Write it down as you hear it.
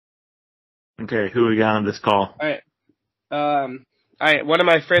Okay, who we got on this call? All right. One of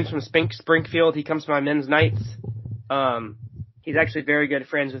my friends from Springfield, he comes to my men's nights. He's actually very good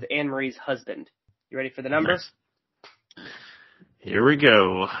friends with Anne Marie's husband. You ready for the number? Nice. Here we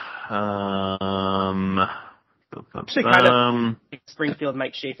go. Actually, kind of Springfield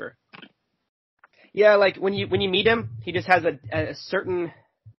Mike Schaefer. Yeah, like when you meet him, he just has a certain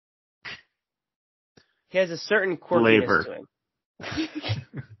quirkiness flavor to him.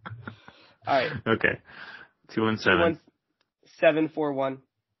 All right. Okay. 217. 741.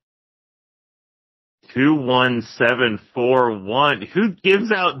 21741. Who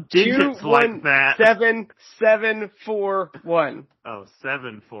gives out digits like that? 7741. Oh,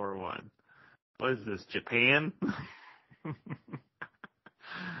 741. What is this, Japan?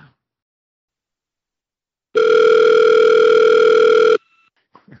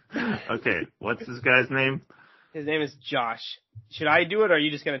 Okay, what's this guy's name? His name is Josh. Should I do it, or are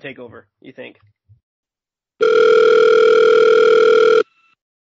you just going to take over, you think?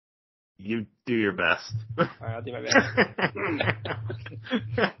 You do your best. All right, I'll do my best.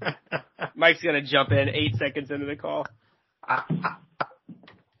 Mike's going to jump in 8 seconds into the call.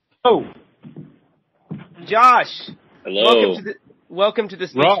 Oh. Josh. Hello. Welcome to the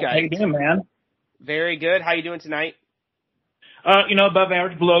Speech Rob, Guys. how you doing, man? Very good. How you doing tonight? Above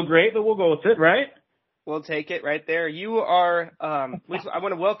average, below great, but we'll go with it, right? We'll take it right there. You are, I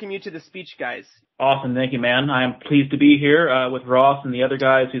want to welcome you to the Speech Guys. Awesome. Thank you, man. I am pleased to be here with Ross and the other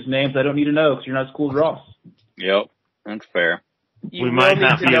guys whose names I don't need to know because you're not as cool as Ross. Yep, that's fair. We might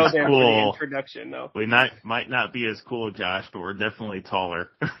not be as cool. Introduction, though. We might not be as cool, Josh, but we're definitely taller.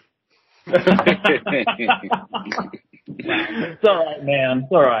 It's all right, man.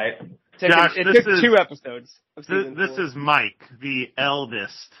 It's all right. Josh, it took 2 episodes. This is Mike, the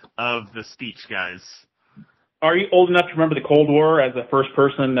eldest of the Speech Guys. Are you old enough to remember the Cold War as a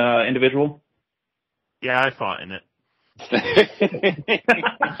first-person individual? Yeah, I fought in it.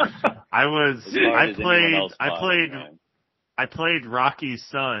 I played Rocky's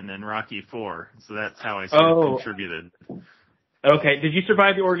son in Rocky IV, so that's how I sort of contributed. Okay, did you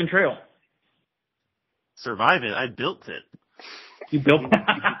survive the Oregon Trail? Survive it? I built it. You built it?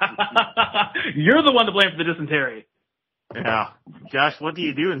 You're the one to blame for the dysentery. Yeah. Josh, what do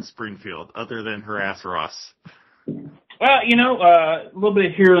you do in Springfield other than harass Ross? Well, a little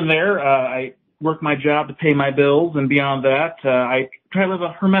bit here and there. I work my job to pay my bills, and beyond that, I try to live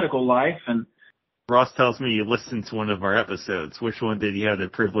a hermetical life. And Ross tells me you listened to one of our episodes. Which one did you have the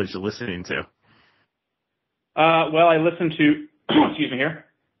privilege of listening to? Well, I listened to, excuse me here.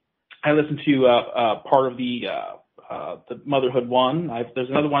 I listened to part of the motherhood one. There's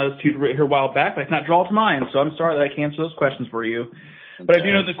another one that's due here a while back, but I cannot draw to mind, so I'm sorry that I can't answer those questions for you. But I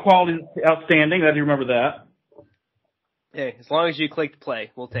do know the quality is outstanding. I do remember that. Hey, as long as you clicked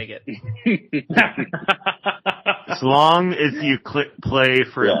play, we'll take it. As long as you click play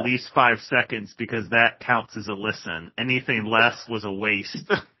for at least 5 seconds, because that counts as a listen. Anything less was a waste.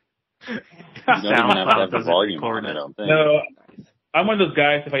 You don't even have to have the volume on, I don't think. No, I'm one of those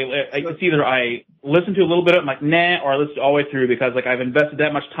guys, if it's either I listen to a little bit of it, I'm like, nah, or I listen all the way through because, I've invested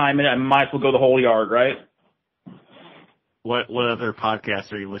that much time in it, I might as well go the whole yard, right? What other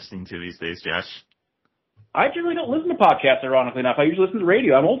podcasts are you listening to these days, Josh? I generally don't listen to podcasts, ironically enough. I usually listen to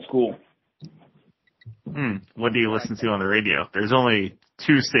radio. I'm old school. What do you listen to on the radio? There's only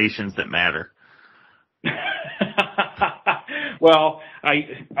 2 stations that matter. Well,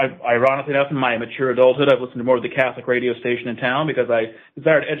 ironically enough, in my mature adulthood, I've listened to more of the Catholic radio station in town because I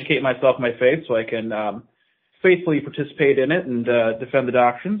desire to educate myself in my faith so I can faithfully participate in it and defend the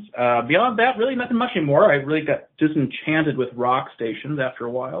doctrines. Beyond that, really nothing much anymore. I really got disenchanted with rock stations after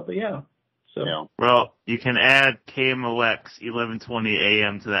a while, but yeah. So. Yeah. Well, you can add KMOX 1120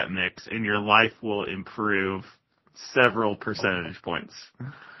 AM to that mix, and your life will improve several percentage points.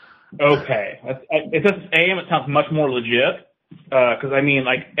 Okay. If this is AM, it sounds much more legit. Because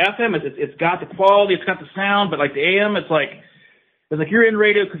FM, it's got the quality, it's got the sound, but like the AM, it's like you're in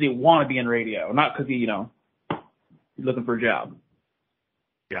radio because you want to be in radio, not because you're looking for a job.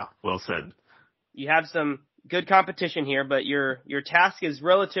 Yeah, well said. You have some good competition here, but your task is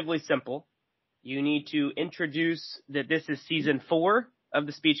relatively simple. You need to introduce that this is season 4 of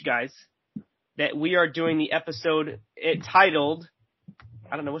the Speech Guys, that we are doing the episode titled,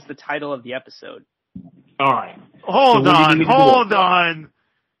 I don't know, what's the title of the episode? All right. Hold on.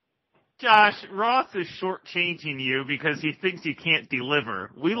 Josh, Ross is shortchanging you because he thinks you can't deliver.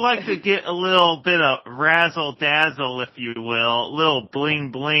 We like to get a little bit of razzle-dazzle, if you will, a little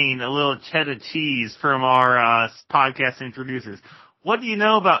bling-bling, a little cheddar cheese from our podcast introducers. What do you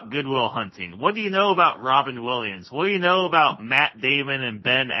know about Good Will Hunting? What do you know about Robin Williams? What do you know about Matt Damon and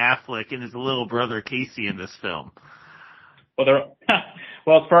Ben Affleck and his little brother Casey in this film? Well,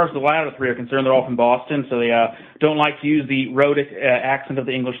 well, as far as the latter three are concerned, they're all from Boston, so they don't like to use the rhotic accent of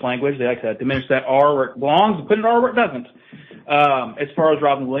the English language. They like to diminish that R where it belongs and put an R where it doesn't. As far as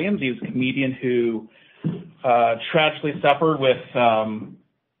Robin Williams, he was a comedian who tragically suffered with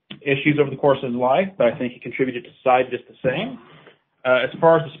issues over the course of his life, but I think he contributed to society just the same. As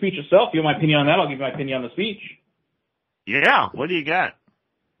far as the speech itself, you want my opinion on that? I'll give you my opinion on the speech. Yeah, what do you got?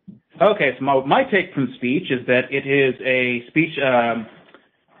 Okay, so my take from the speech is that it is a speech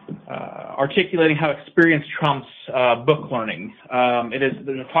articulating how experience trumps book learning.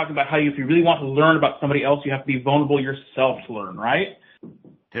 They're talking about how if you really want to learn about somebody else, you have to be vulnerable yourself to learn, right?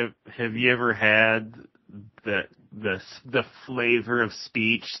 Have you ever had the flavor of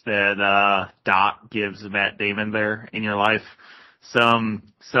speech that Doc gives Matt Damon there in your life? Some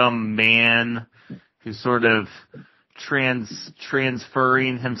man who's sort of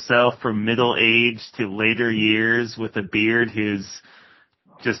transferring himself from middle age to later years with a beard who's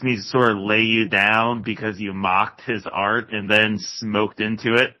just needs to sort of lay you down because you mocked his art and then smoked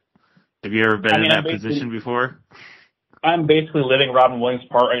into it. Have you ever been in that position before? I'm basically living Robin Williams'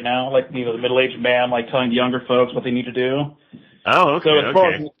 part right now, like, the middle-aged man, like, telling the younger folks what they need to do. Oh, okay. So as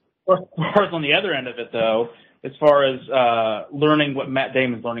far as on the other end of it, though, as far as learning what Matt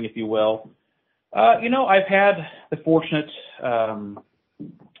Damon's learning, if you will, I've had the fortunate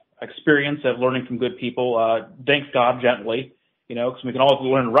experience of learning from good people, thanks God, gently, because we can always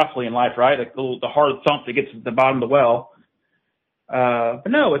learn roughly in life, right? Like the hard thump that gets to the bottom of the well. But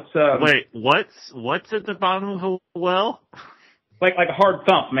no, it's wait, what's at the bottom of the well? Like a hard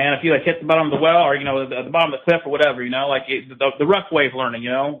thump, man. If you hit the bottom of the well, or at the bottom of the cliff, or whatever, like the rough way of learning,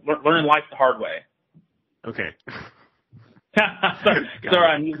 learning life the hard way. Okay. Sorry,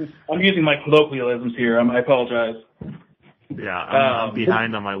 I'm using my colloquialisms here. I apologize. Yeah, I'm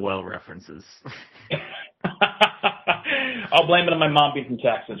behind on my well references. I'll blame it on my mom being from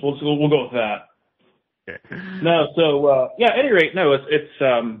Texas. We'll go with that. Okay. No, so at any rate, no,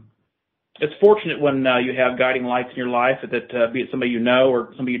 it's fortunate when you have guiding lights in your life that be it somebody you know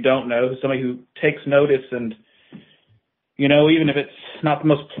or somebody you don't know, somebody who takes notice and even if it's not the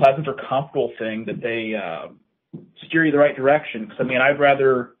most pleasant or comfortable thing, that they steer you the right direction. Because I'd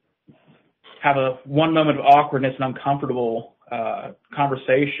rather have one moment of awkwardness and uncomfortable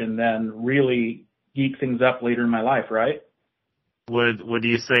conversation than really geek things up later in my life, right? Would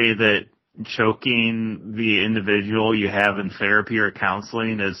you say that choking the individual you have in therapy or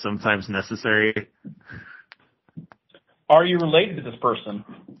counseling is sometimes necessary? Are you related to this person?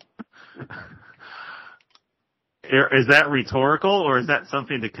 Is that rhetorical, or is that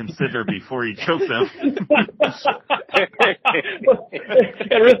something to consider before you choke them? It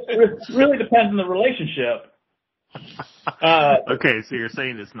really depends on the relationship. Okay, so you're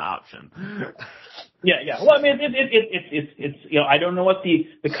saying it's an option. Yeah. Well, it's I don't know what the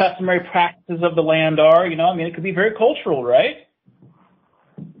customary practices of the land are. It could be very cultural, right?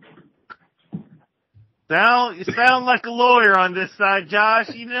 You sound like a lawyer on this side, Josh.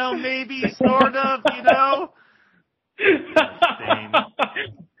 Maybe, sort of, Same.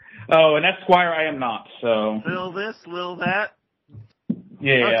 Oh, an esquire I am not, so. Little this, little that.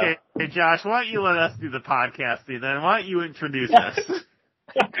 Yeah. Okay, hey, Josh, why don't you let us do the podcasting then? Why don't you introduce us?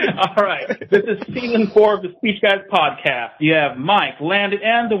 All right. This is season 4 of the Speech Guys podcast. You have Mike, Landon,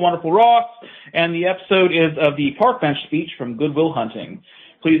 and the wonderful Ross, and the episode is of the park bench speech from Good Will Hunting.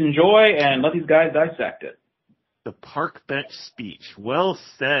 Please enjoy and let these guys dissect it. The park bench speech. Well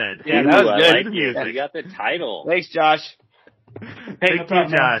said. Yeah, that was good. Like you got the title. Thanks, Josh. Hey, Thank you,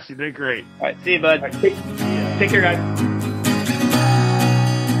 Josh. You did great. All right, see you, bud. Right, take care, guys.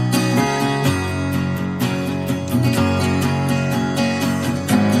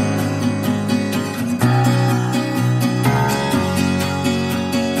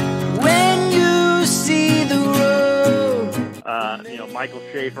 Michael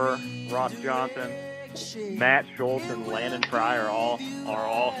Schaefer, Ross Johnson, Matt Schultz, and Landon Fry are all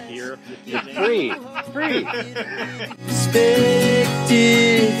here this evening. Free.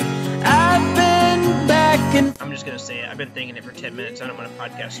 I've been back and I'm just gonna say it. I've been thinking it for 10 minutes. I don't want a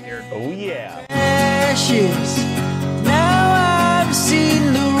podcast here. Oh yeah. Ashes. Now I've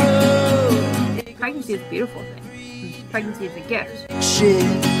seen the road. Pregnancy is a beautiful thing. Pregnancy is a gift.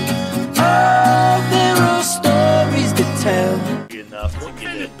 Oh, there are stories to tell. What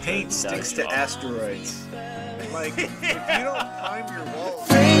kind of paint sticks to asteroids? Like, if you don't prime your walls.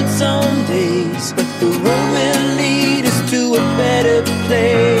 Afraid some days, but the road will lead us to a better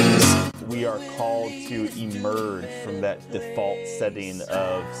place. We are called to emerge from having that default setting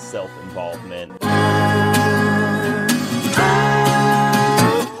of self-involvement.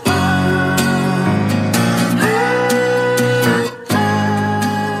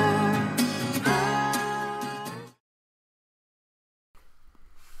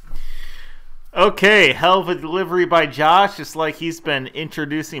 Okay, hell of a delivery by Josh, just like he's been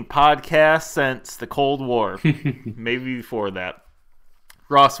introducing podcasts since the Cold War. Maybe before that.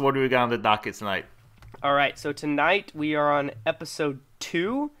 Ross, what do we got on the docket tonight? All right, so tonight we are on episode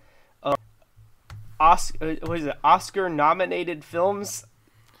 2 of Oscar-nominated films.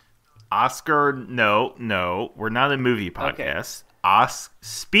 No, we're not a movie podcast. Okay.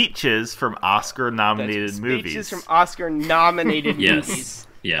 Speeches from Oscar-nominated movies. Speeches from Oscar-nominated movies.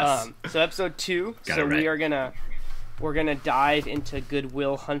 Yes. So episode 2. We're gonna dive into Good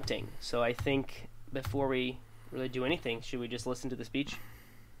Will Hunting. So I think before we really do anything, should we just listen to the speech?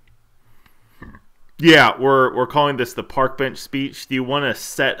 Yeah, we're calling this the park bench speech. Do you want to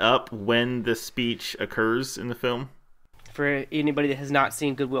set up when the speech occurs in the film? For anybody that has not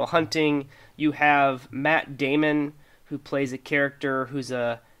seen Good Will Hunting, you have Matt Damon, who plays a character who's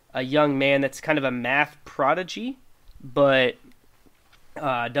a young man that's kind of a math prodigy, but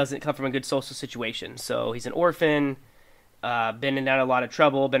doesn't come from a good social situation. So he's an orphan, been in and out of a lot of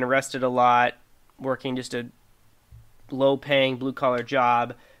trouble, been arrested a lot, working just a low-paying blue-collar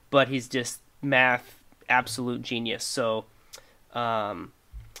job, but he's just math absolute genius. So the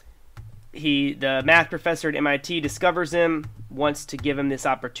math professor at MIT discovers him, wants to give him this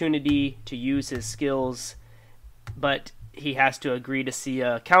opportunity to use his skills, but he has to agree to see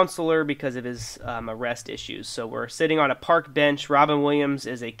a counselor because of his arrest issues. So we're sitting on a park bench. Robin Williams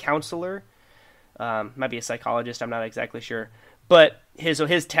is a counselor. Might be a psychologist. I'm not exactly sure. But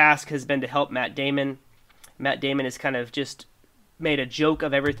his task has been to help Matt Damon. Matt Damon has kind of just made a joke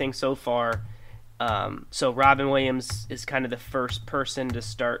of everything so far. So Robin Williams is kind of the first person to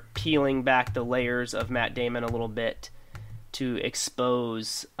start peeling back the layers of Matt Damon a little bit to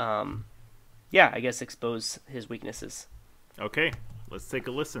expose, expose his weaknesses. Okay, let's take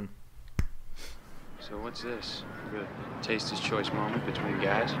a listen. So what's this? A taste his choice moment between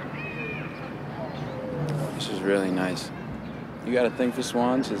guys? This is really nice. You got a thing for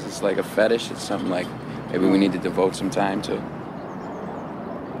swans? Is this like a fetish? It's something like maybe we need to devote some time to?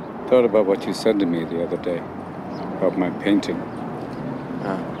 Thought about what you said to me the other day about my painting.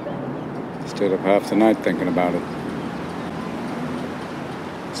 Stayed up half the night thinking about it.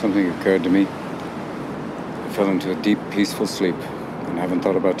 Something occurred to me. I fell into a deep, peaceful sleep and haven't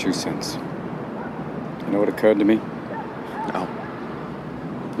thought about you since. You know what occurred to me? No.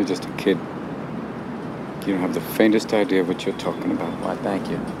 You're just a kid. You don't have the faintest idea what you're talking about. Why, thank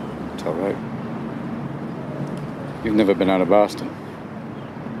you. It's all right. You've never been out of Boston.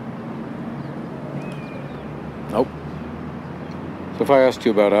 Nope. So if I asked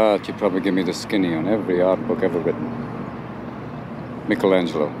you about art, you'd probably give me the skinny on every art book ever written.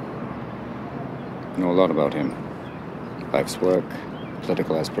 Michelangelo. I know a lot about him. Life's work,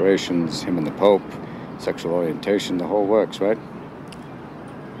 political aspirations, him and the Pope, sexual orientation, the whole works, right?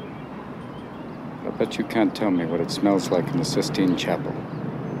 I bet you can't tell me what it smells like in the Sistine Chapel.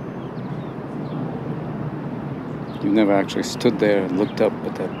 You've never actually stood there and looked up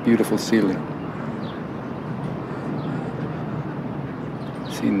at that beautiful ceiling.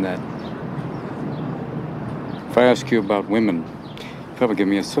 Seen that. If I ask you about women, you'd probably give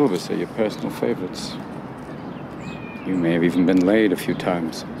me a syllabus of your personal favorites. You may have even been laid a few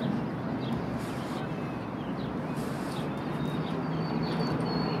times.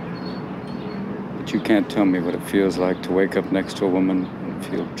 But you can't tell me what it feels like to wake up next to a woman and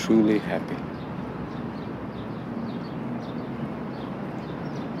feel truly happy.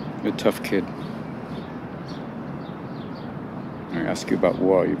 You're a tough kid. I ask you about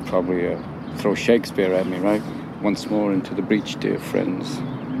war, you'd probably throw Shakespeare at me, right? Once more into the breach, dear friends.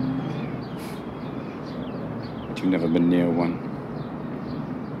 But you've never been near one.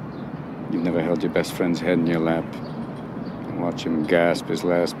 You've never held your best friend's head in your lap and watch him gasp his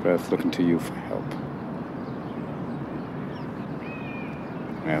last breath looking to you for help.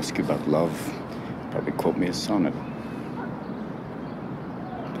 I ask you about love, you'd probably quote me a sonnet.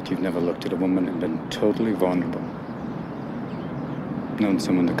 But you've never looked at a woman and been totally vulnerable. Known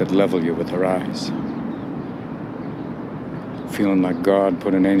someone that could level you with her eyes. Feeling like God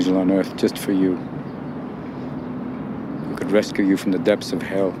put an angel on earth just for you. Who could rescue you from the depths of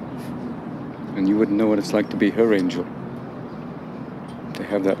hell. And you wouldn't know what it's like to be her angel. To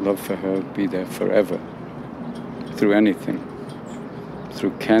have that love for her, be there forever. Through anything.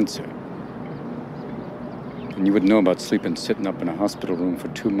 Through cancer. And you would know about sleeping sitting up in a hospital room for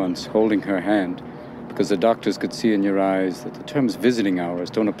 2 months, holding her hand, because the doctors could see in your eyes that the terms visiting hours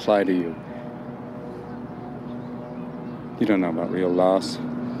don't apply to you. You don't know about real loss,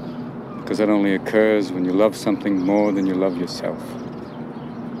 because that only occurs when you love something more than you love yourself.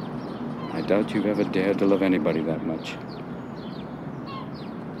 I doubt you've ever dared to love anybody that much.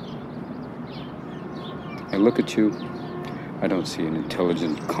 I look at you, I don't see an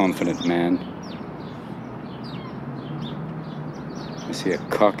intelligent, confident man. I see a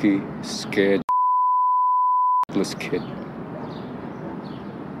cocky, scared, kid.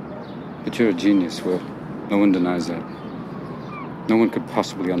 But you're a genius, Will. No one denies that. No one could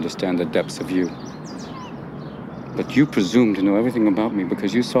possibly understand the depths of you. But you presume to know everything about me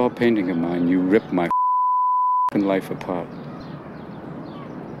because you saw a painting of mine. You ripped my life apart.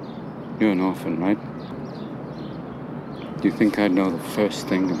 You're an orphan, right? Do you think I'd know the first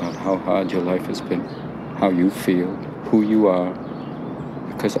thing about how hard your life has been? How you feel? Who you are?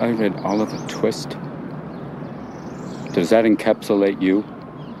 Because I read Oliver Twist? Does that encapsulate you?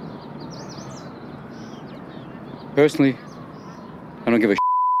 Personally, I don't give a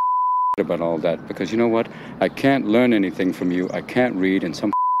about all that, because you know what? I can't learn anything from you. I can't read in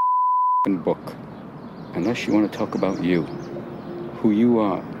some book. Unless you want to talk about you, who you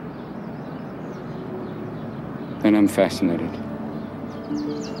are. Then I'm fascinated.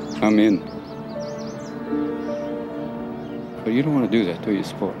 I'm in. But you don't want to do that, do you,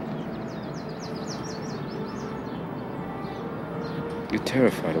 sport? You're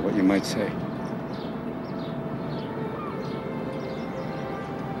terrified of what you might say.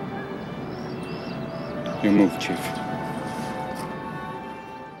 Your move, Chief.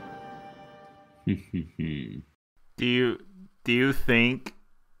 Do you think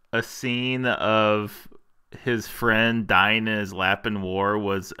a scene of his friend dying in his lap in war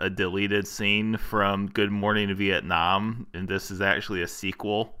was a deleted scene from Good Morning Vietnam, and this is actually a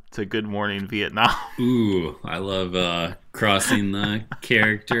sequel to Good Morning Vietnam? Ooh, I love crossing the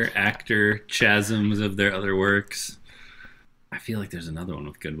actor chasms of their other works. I feel like there's another one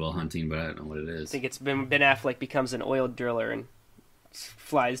with Good Will Hunting, but I don't know what it is. I think it's Ben Affleck becomes an oil driller and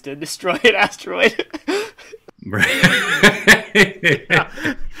flies to destroy an asteroid.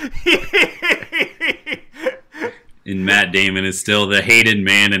 And Matt Damon is still the hated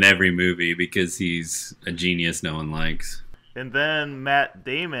man in every movie because he's a genius no one likes. And then Matt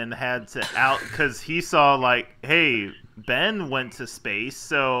Damon had to out because he saw like, hey, Ben went to space,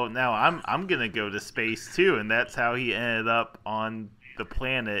 so now I'm gonna go to space too, and that's how he ended up on the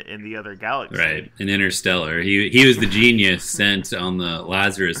planet in the other galaxy. Right, in Interstellar, he was the genius sent on the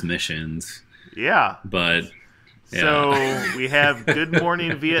Lazarus missions. Yeah, but. Yeah. So we have Good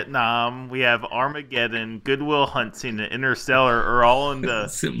Morning Vietnam, we have Armageddon, Good Will Hunting, and Interstellar are all in the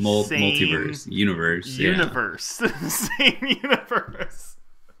multiverse universe. Same universe.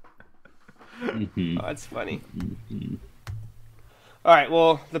 Mm-hmm. Oh, that's funny. Mm-hmm. All right,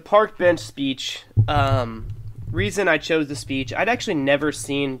 well, the park bench speech. Reason I chose the speech, I'd actually never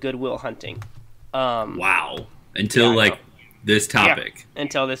seen Good Will Hunting. Wow. Until this topic. Yeah,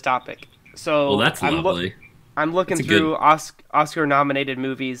 until this topic. So well, that's lovely. I'm looking through Oscar-nominated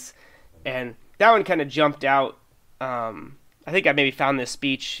movies, and that one kind of jumped out. I think I maybe found this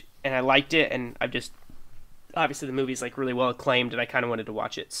speech, and I liked it, and I've just... Obviously, the movie's like really well acclaimed, and I kind of wanted to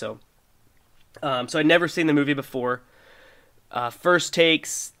watch it. So I'd never seen the movie before. First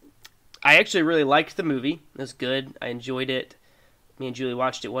takes, I actually really liked the movie. It was good. I enjoyed it. Me and Julie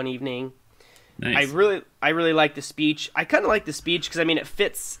watched it one evening. Nice. I really like the speech. I kind of like the speech because, I mean, it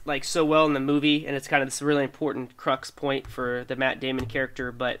fits like so well in the movie, and it's kind of this really important crux point for the Matt Damon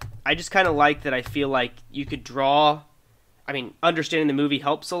character. But I just kind of like that I feel like you could draw... I mean, understanding the movie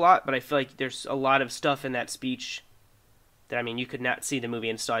helps a lot, but I feel like there's a lot of stuff in that speech that, I mean, you could not see the movie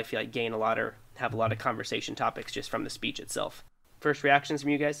and still, I feel like, gain a lot or have a lot of conversation topics just from the speech itself. First reactions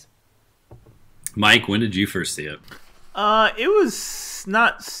from you guys? Mike, when did you first see it? It was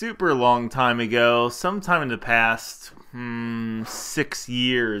not super long time ago. Sometime in the past 6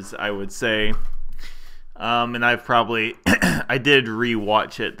 years, I would say. And I've probably I did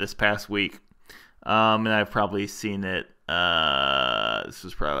rewatch it this past week. And I've probably seen it. This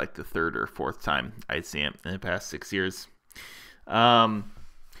was probably like the third or fourth time I'd seen it in the past 6 years.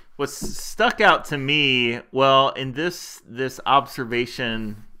 What's stuck out to me, well, in this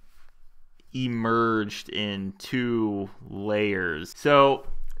observation emerged in two layers. So,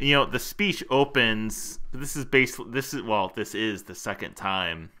 you know, the speech opens. This is the second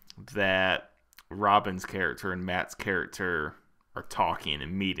time that Robin's character and Matt's character are talking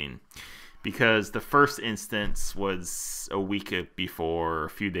and meeting, because the first instance was a week before, a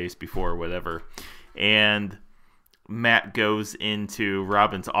few days before, whatever, and Matt goes into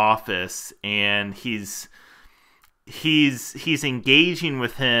Robin's office and he's engaging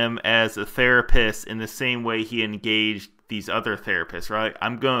with him as a therapist in the same way he engaged these other therapists, right?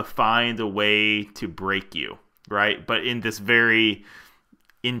 I'm going to find a way to break you, right? But in this very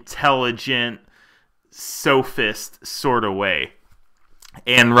intelligent, sophist sort of way.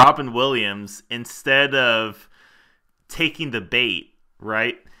 And Robin Williams, instead of taking the bait,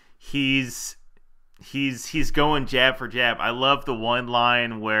 right? He's going jab for jab. I love the one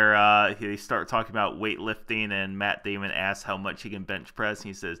line where they start talking about weightlifting and Matt Damon asks how much he can bench press and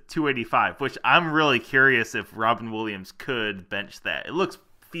he says 285, which I'm really curious if Robin Williams could bench that. It looks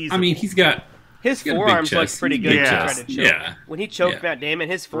feasible. I mean, his forearms look pretty good to try to choke. Yeah. When he choked Matt Damon,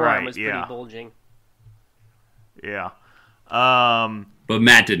 his forearm was pretty bulging. Yeah. But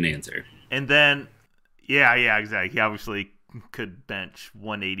Matt didn't answer. And then, yeah, exactly. He obviously could bench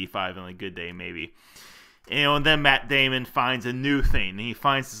 185 on a good day, maybe. And then Matt Damon finds a new thing. He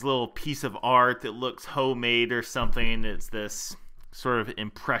finds this little piece of art that looks homemade or something. It's this sort of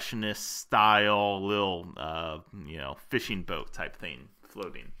impressionist style little, fishing boat type thing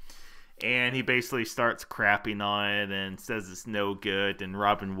floating. And he basically starts crapping on it and says it's no good. And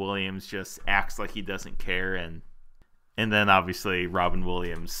Robin Williams just acts like he doesn't care. And then obviously Robin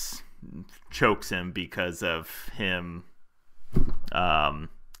Williams chokes him because of him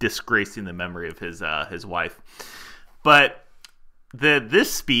disgracing the memory of his wife. But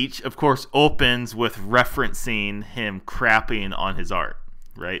this speech, of course, opens with referencing him crapping on his art,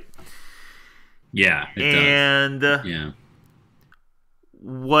 right? Yeah, it does. Yeah.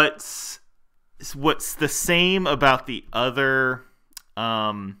 What's the same about the other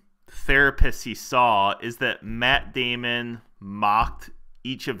therapists he saw is that Matt Damon mocked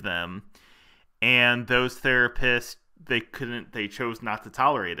each of them, and those therapists they chose not to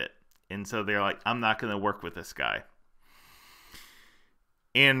tolerate it, and so they're like, I'm not going to work with this guy.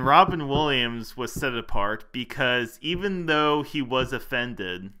 And Robin Williams was set apart because even though he was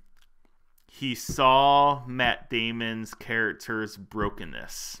offended, he saw Matt Damon's character's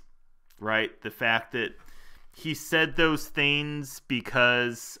brokenness, right? The fact that he said those things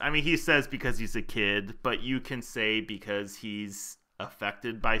because he's a kid, but you can say because he's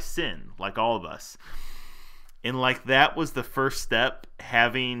affected by sin, like all of us. And like that was the first step,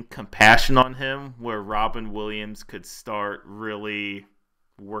 having compassion on him, where Robin Williams could start really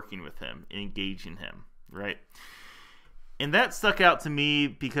working with him, engaging him, right? And that stuck out to me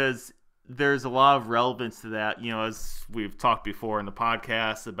because there's a lot of relevance to that, as we've talked before in the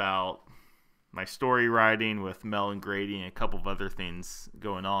podcast about my story writing with Mel and Grady and a couple of other things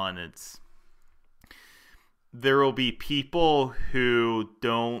going on. There will be people who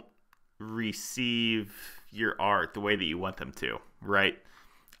don't receive your art the way that you want them to, right?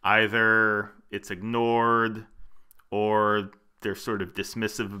 Either it's ignored or they're sort of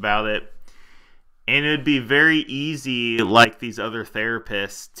dismissive about it. And it'd be very easy, like these other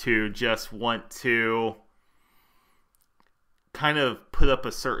therapists, to just want to kind of put up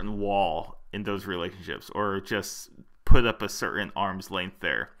a certain wall in those relationships or just put up a certain arm's length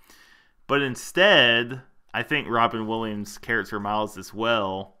there. But instead, I think Robin Williams' character models as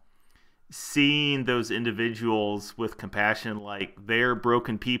well, seeing those individuals with compassion, like they're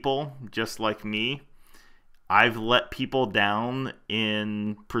broken people just like me. I've let people down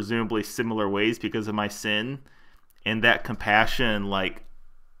in presumably similar ways because of my sin, and that compassion like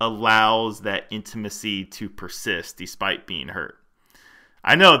allows that intimacy to persist despite being hurt.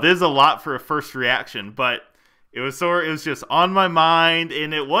 I know there's a lot for a first reaction, but it was just on my mind,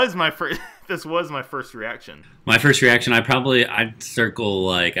 and it was my first. This was my first reaction. My first reaction, I'd circle,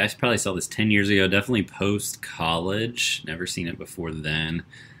 like, I probably saw this 10 years ago, definitely post-college. Never seen it before then.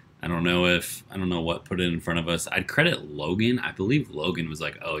 I don't know what put it in front of us. I'd credit Logan. I believe Logan was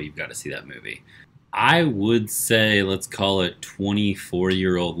like, oh, you've got to see that movie. I would say, let's call it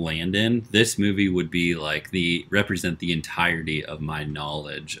 24-year-old Landon. This movie would be like represent the entirety of my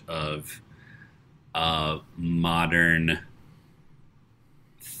knowledge of modern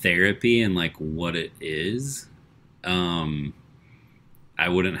therapy and like what it is. I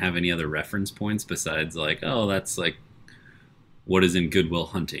wouldn't have any other reference points besides like, oh, that's like what is in Good Will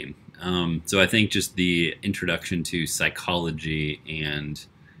Hunting. So I think just the introduction to psychology and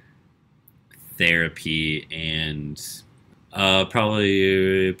therapy and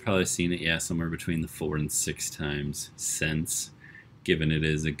probably seen it, somewhere between the 4 and 6 times since, given it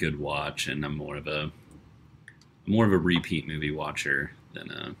is a good watch, and I'm more of a repeat movie watcher than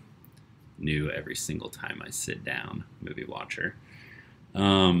a new every single time I sit down movie watcher.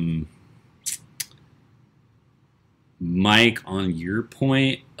 Mike, on your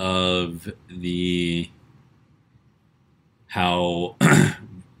point of the how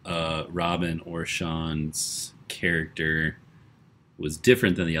Robin or Sean's character was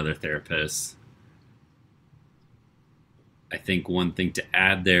different than the other therapists. I think one thing to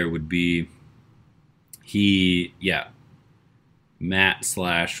add there would be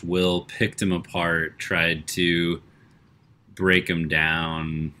Matt/Will picked him apart, tried to break him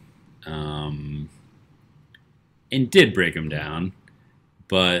down, and did break him down,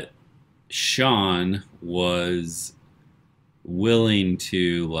 but Sean was willing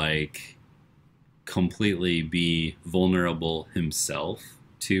to like completely be vulnerable himself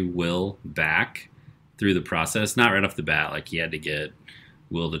to Will back through the process. Not right off the bat, like he had to get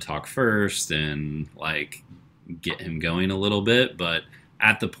Will to talk first and like get him going a little bit, but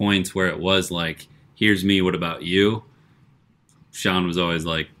at the points where it was like, here's me, what about you? Sean was always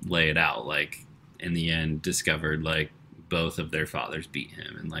like, lay it out. Like in the end discovered like both of their fathers beat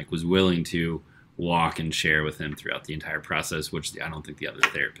him and like was willing to walk and share with him throughout the entire process, which I don't think the other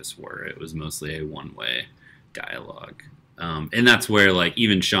therapists were. It was mostly a one-way dialogue. And that's where like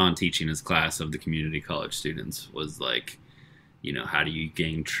even Sean teaching his class of the community college students was like, you know, how do you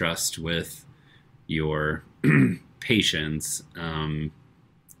gain trust with your patients? And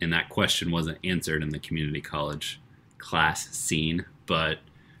that question wasn't answered in the community college class scene, but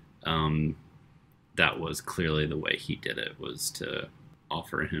that was clearly the way he did it, was to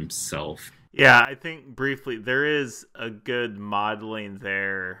offer himself. Yeah, I think briefly there is a good modeling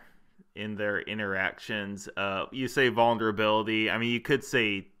there in their interactions. You say vulnerability. I mean, you could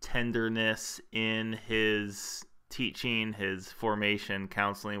say tenderness in his teaching, his formation,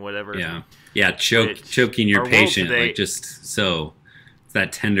 counseling, whatever. Yeah, choking your patient, today, like just so it's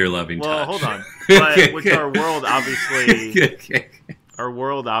that tender, loving touch. Well, hold on, but which our world obviously, our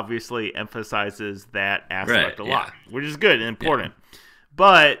world obviously emphasizes that aspect a lot, which is good and important.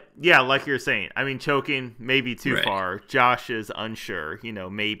 But, yeah, like you're saying, I mean, choking, maybe too far. Josh is unsure, you know,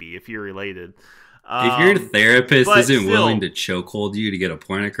 maybe, if you're related. If your therapist isn't willing to chokehold you to get a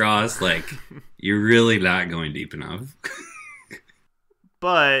point across, like, you're really not going deep enough.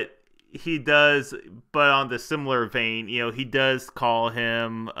 But he does, but on the similar vein, you know, he does call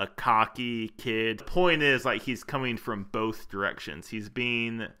him a cocky kid. The point is, like, he's coming from both directions. He's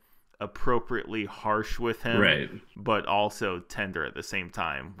being appropriately harsh with him, but also tender at the same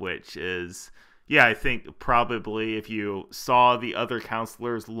time, which is, I think probably if you saw the other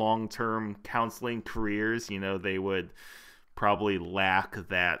counselors' long-term counseling careers, you know, they would probably lack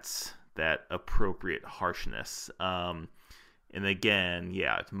that appropriate harshness. And again,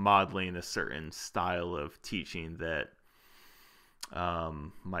 modeling a certain style of teaching that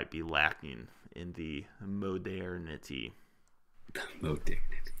might be lacking in the modernity.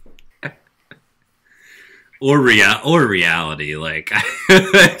 Or reality, like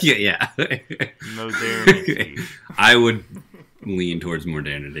modernity. I would lean towards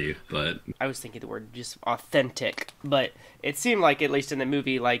modernity, but I was thinking the word just authentic. But it seemed like, at least in the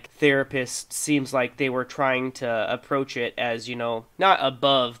movie, like therapists seems like they were trying to approach it as, you know, not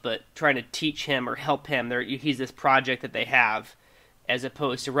above, but trying to teach him or help him. He's this project that they have, as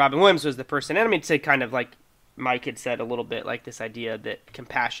opposed to Robin Williams was the person. And I mean, to kind of like Mike had said a little bit, like this idea that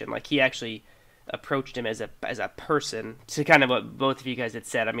compassion, like he actually approached him as a person, to kind of what both of you guys had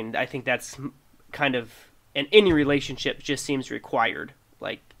said. I mean, I think that's kind of in any relationship just seems required,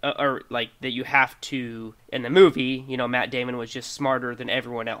 like or like that you have to. In the movie, you know, Matt Damon was just smarter than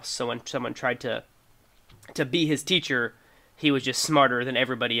everyone else, so when someone tried to be his teacher, he was just smarter than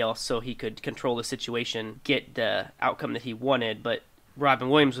everybody else, so he could control the situation, get the outcome that he wanted. But Robin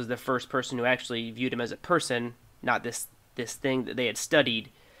Williams was the first person who actually viewed him as a person, not this thing that they had studied,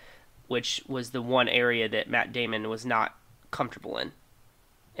 which was the one area that Matt Damon was not comfortable in.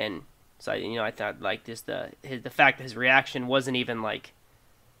 And so, you know, I thought like this, the fact that his reaction wasn't even like,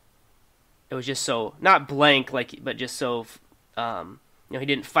 it was just so, not blank, like, but just so, you know, he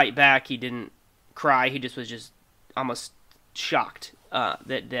didn't fight back, he didn't cry, he just was just almost shocked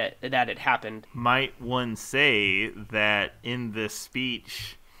that had happened. Might one say that in this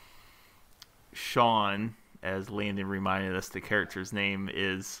speech, Sean, as Landon reminded us the character's name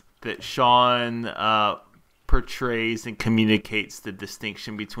is, that Sean portrays and communicates the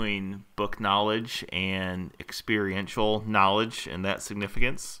distinction between book knowledge and experiential knowledge and that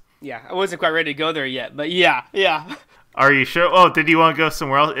significance? Yeah, I wasn't quite ready to go there yet, but yeah. Are you sure? Oh, did you want to go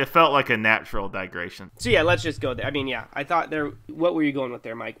somewhere else? It felt like a natural digression. So yeah, let's just go there. I mean, I thought there. What were you going with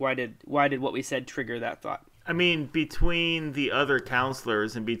there, Mike? Why did what we said trigger that thought? I mean, between the other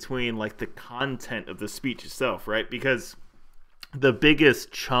counselors and between like the content of the speech itself, right? Because the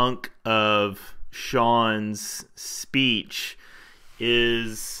biggest chunk of Sean's speech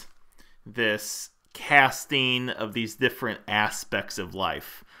is this casting of these different aspects of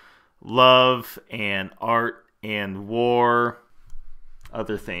life. Love and art and war,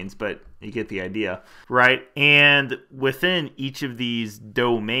 other things, but you get the idea, right? And within each of these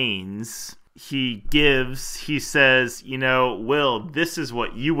domains, he says, Will, this is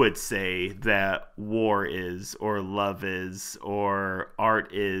what you would say that war is, or love is, or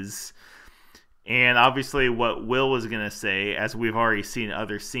art is. And obviously what Will was going to say, as we've already seen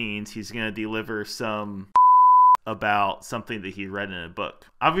other scenes, he's going to deliver some about something that he read in a book.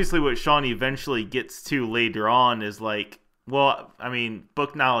 Obviously what Sean eventually gets to later on is like, well, I mean,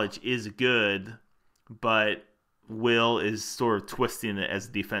 book knowledge is good, but Will is sort of twisting it as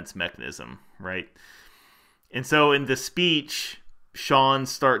a defense mechanism, right? And so in the speech, Sean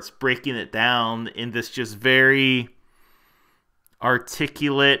starts breaking it down in this just very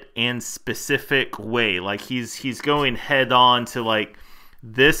articulate and specific way. Like he's going head on to like,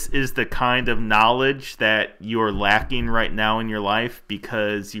 this is the kind of knowledge that you're lacking right now in your life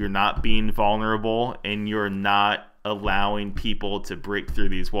because you're not being vulnerable and you're not allowing people to break through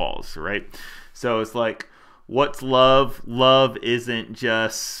these walls, right? So it's like, what's love? Love isn't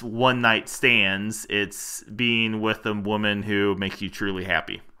just one night stands. It's being with a woman who makes you truly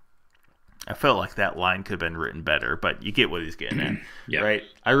happy. I felt like that line could have been written better, but you get what he's getting at, Yeah. right?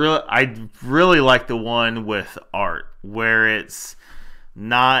 I really like the one with art, where it's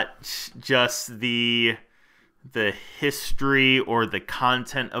not just the history or the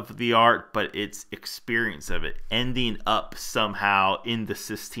content of the art, but its experience of it, ending up somehow in the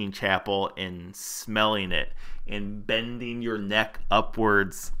Sistine Chapel and smelling it and bending your neck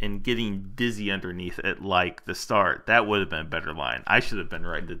upwards and getting dizzy underneath it like the start. That would have been a better line. I should have been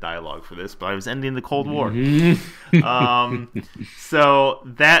writing the dialogue for this, but I was ending the Cold War. So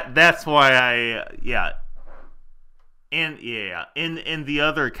that's why and the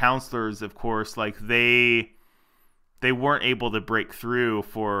other counselors, of course, like they weren't able to break through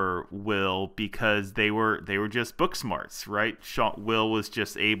for Will because they were just book smarts, right? Will was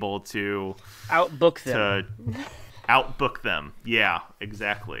just able to outbook them. Outbook them. Yeah,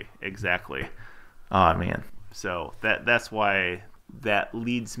 exactly. Oh man. So that's why that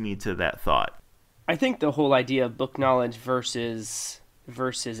leads me to that thought. I think the whole idea of book knowledge versus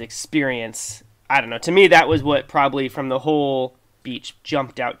experience, I don't know. To me, that was what probably from the whole speech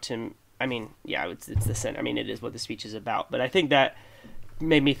jumped out to. I mean, yeah, it's the center. I mean, it is what the speech is about. But I think that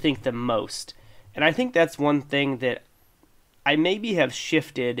made me think the most, and I think that's one thing that I maybe have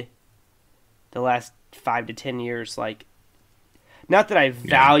shifted the last 5 to 10 years. Like, not that I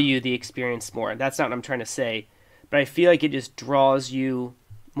value the experience more. That's not what I'm trying to say. But I feel like it just draws you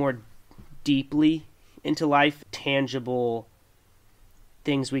more deeply into life, tangible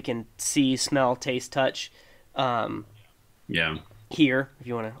things we can see, smell, taste, touch. Hear, if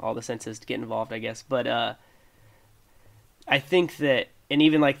you want all the senses to get involved, I guess. But I think that, and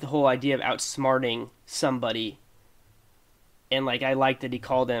even like the whole idea of outsmarting somebody, and like I like that he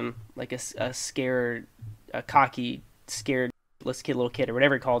called him like a cocky, scared little kid or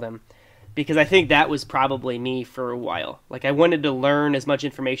whatever he called him, because I think that was probably me for a while. Like I wanted to learn as much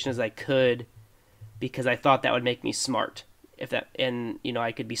information as I could because I thought that would make me smart.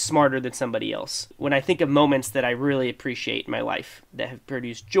 I could be smarter than somebody else. When I think of moments that I really appreciate in my life that have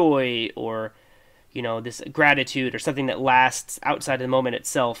produced joy or, this gratitude or something that lasts outside of the moment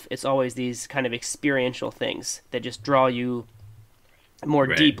itself, it's always these kind of experiential things that just draw you more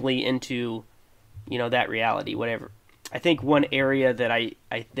deeply into, that reality, whatever. I think one area that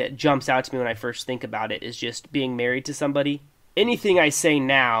that jumps out to me when I first think about it is just being married to somebody. Anything I say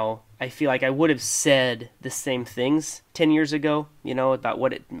now, I feel like I would have said the same things 10 years ago, about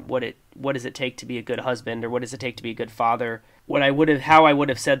what does it take to be a good husband, or what does it take to be a good father. How I would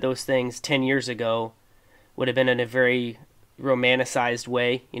have said those things 10 years ago would have been in a very romanticized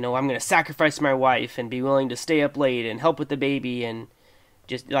way. I'm going to sacrifice my wife and be willing to stay up late and help with the baby and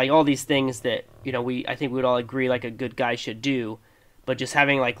just like all these things that, I think we would all agree like a good guy should do, but just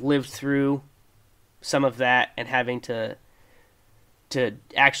having like lived through some of that and having to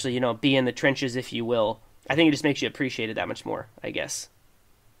actually, be in the trenches, if you will, I think it just makes you appreciate it that much more, I guess.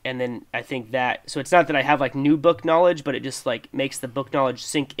 And then I think that, so it's not that I have like new book knowledge, but it just like makes the book knowledge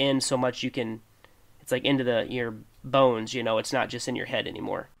sink in so much it's like into your bones, it's not just in your head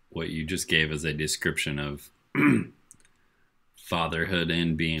anymore. What you just gave as a description of fatherhood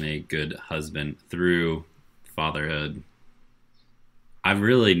and being a good husband through fatherhood. I've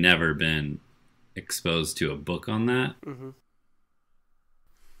really never been exposed to a book on that. Mm-hmm.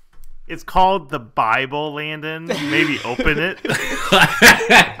 It's called the Bible, Landon. Maybe open it.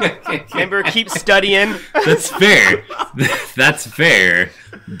 Remember, keep studying. That's fair. That's fair.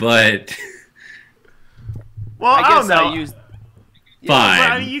 But Well, I guess don't know. I used. Fine,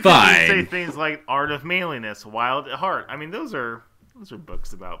 but, I mean, you fine. can say things like Art of Manliness, Wild at Heart. I mean, those are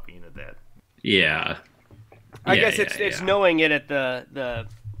books about being a dad. Yeah. I guess it's knowing it at the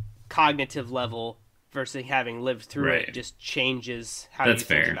cognitive level versus having lived through it just changes how you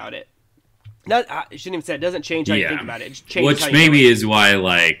think about it. Not, I shouldn't even say it doesn't change how you think about it. It just changes Which how you maybe know it. is why,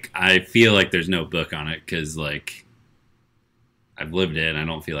 like, I feel like there's no book on it because, like, I've lived it and I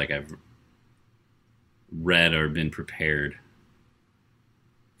don't feel like I've read or been prepared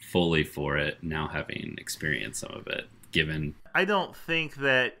fully for it, now having experienced some of it, given... I don't think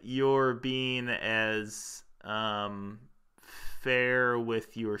that you're being as fair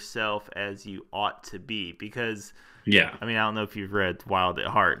with yourself as you ought to be, because I mean, I don't know if you've read Wild at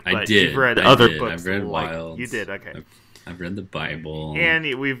Heart, but you've read other books. I've read like, Wild. You did, okay. I've read the Bible, and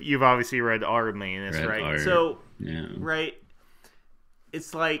you've obviously read Art of Manliness, right? Art. So right,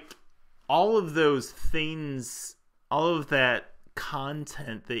 it's like all of those things, all of that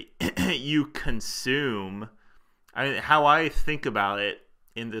content that you consume. I mean, how I think about it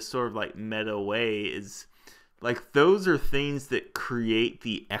in this sort of like meta way is like those are things that create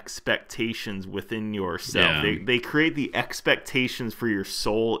the expectations within yourself. They create the expectations for your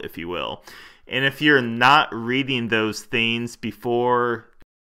soul, if you will. And if you're not reading those things before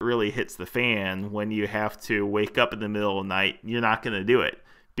it really hits the fan, when you have to wake up in the middle of the night, you're not going to do it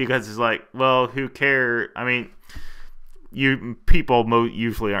because it's like, well, who cares? I mean, people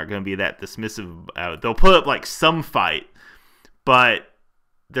usually aren't going to be that dismissive about it. They'll put up like some fight, but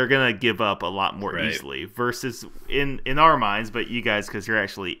they're going to give up a lot more easily versus in our minds, but you guys, because you're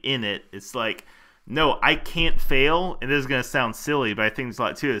actually in it, it's like, no, I can't fail. And this is going to sound silly, but I think there's a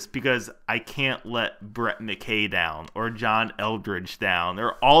lot to this because I can't let Brett McKay down or John Eldridge down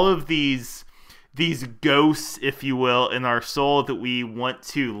or all of these ghosts, if you will, in our soul that we want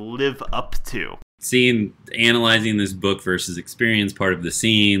to live up to. Analyzing this book versus experience part of the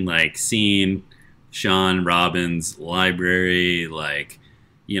scene, like seeing Sean Robbins' library, like,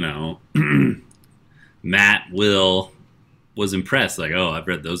 you know, Matt Will was impressed, like, oh, I've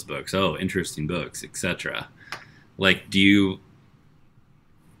read those books, oh, interesting books, etc. Like, does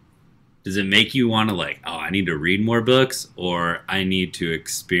it make you want to, like, oh, I need to read more books, or I need to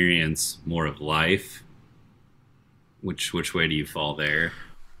experience more of life? Which way do you fall there?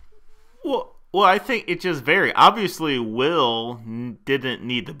 Well, I think it just varies. Obviously, Will didn't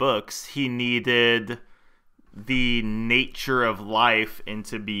need the books. He needed the nature of life and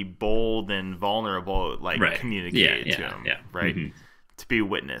to be bold and vulnerable, like communicated to him, right? Mm-hmm. To be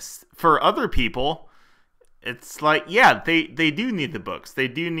witnessed. For other people, it's like, they do need the books. They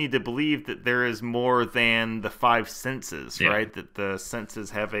do need to believe that there is more than the five senses, right? That the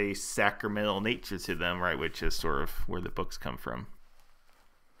senses have a sacramental nature to them, right? Which is sort of where the books come from.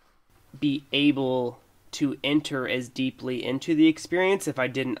 Be able to enter as deeply into the experience if I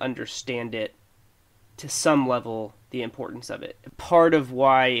didn't understand it to some level, the importance of it. Part of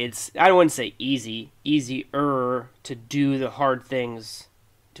why it's, I don't want to say easier to do the hard things,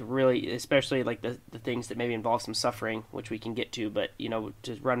 to really, especially like the things that maybe involve some suffering, which we can get to, but, you know,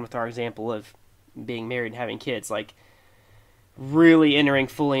 to run with our example of being married and having kids, like really entering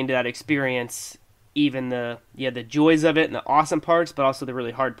fully into that experience, even the joys of it and the awesome parts, but also the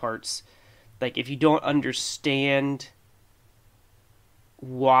really hard parts. Like, if you don't understand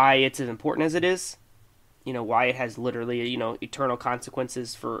why it's as important as it is, you know, why it has literally, you know, eternal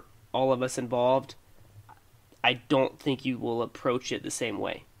consequences for all of us involved, I don't think you will approach it the same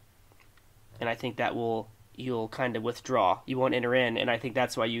way. And I think that you'll kind of withdraw. You won't enter in, and I think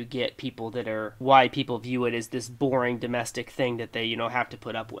that's why you get people why people view it as this boring domestic thing that they, you know, have to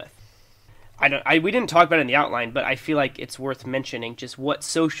put up with. We didn't talk about it in the outline, but I feel like it's worth mentioning just what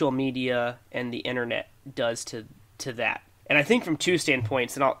social media and the internet does to that. And I think from two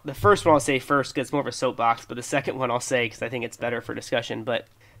standpoints, and the first one I'll say first because it's more of a soapbox, but the second one I'll say because I think it's better for discussion. But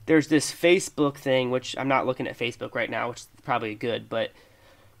there's this Facebook thing, which I'm not looking at Facebook right now, which is probably good, but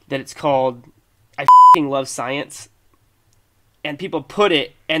that it's called I f***ing love science. And people put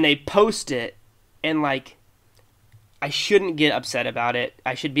it, and they post it, and like, I shouldn't get upset about it.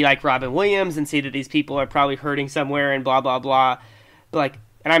 I should be like Robin Williams and see that these people are probably hurting somewhere and blah, blah, blah. But like,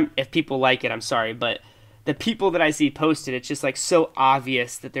 if people like it, I'm sorry, but the people that I see posted, it's just like so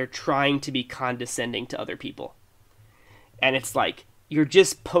obvious that they're trying to be condescending to other people. And it's like, you're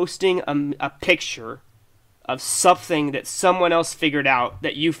just posting a picture of something that someone else figured out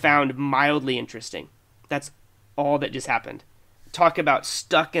that you found mildly interesting. That's all that just happened. Talk about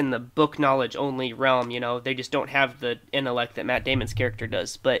stuck in the book knowledge only realm, you know, they just don't have the intellect that Matt Damon's character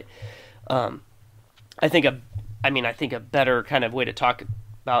does. But I think a better kind of way to talk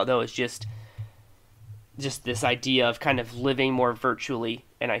about though is just just this idea of kind of living more virtually,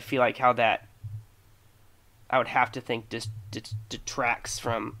 and I feel like how that I would have to think just detracts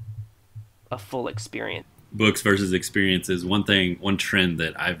from a full experience. Books versus experiences. One trend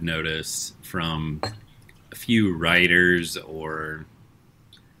that I've noticed from a few writers or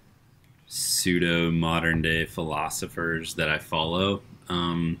pseudo modern day philosophers that I follow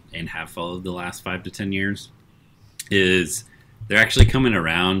and have followed the last 5 to 10 years is they're actually coming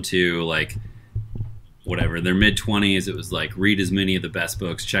around to like whatever their mid-20s. It was like, read as many of the best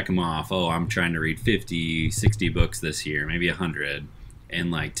books, check them off. Oh, I'm trying to read 50, 60 books this year, maybe 100,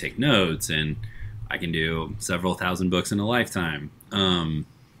 and like take notes, and I can do several thousand books in a lifetime. And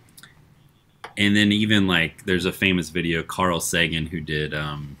then even like there's a famous video, Carl Sagan, who did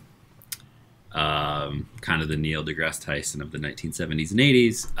kind of the Neil deGrasse Tyson of the 1970s and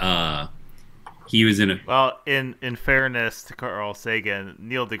 80s. He was in a... Well, in fairness to Carl Sagan,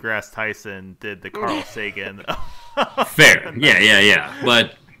 Neil deGrasse Tyson did the Carl Sagan. Fair. Yeah.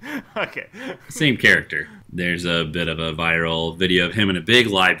 But okay, same character. There's a bit of a viral video of him in a big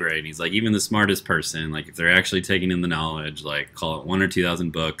library, and he's like, even the smartest person, like if they're actually taking in the knowledge, like call it 1,000 or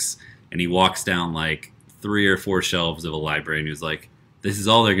 2,000 books, and he walks down like 3 or 4 shelves of a library, and he was like, this is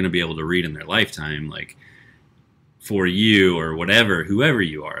all they're going to be able to read in their lifetime. Like, for you or whatever, whoever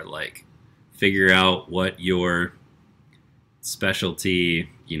you are, like, figure out what your specialty,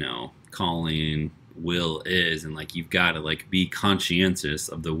 calling, will is, and like you've got to like be conscientious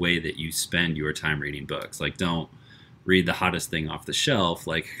of the way that you spend your time reading books. Like, don't read the hottest thing off the shelf.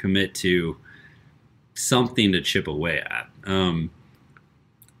 Like, commit to something to chip away at.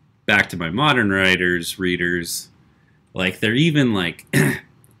 Back to my modern readers, like they're even like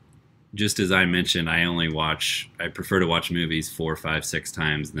just as I mentioned, I prefer to watch movies 4, 5, 6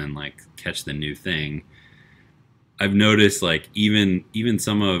 times and then like catch the new thing. I've noticed like even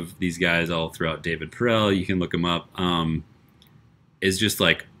some of these guys all throughout, David Perell, you can look him up, is just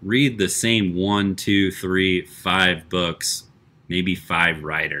like read the same 1, 2, 3, 5 books, maybe 5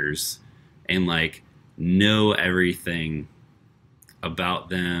 writers, and like know everything about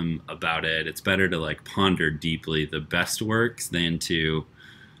them, about it. It's better to like ponder deeply the best works than to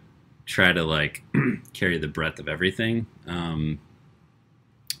try to like carry the breadth of everything. And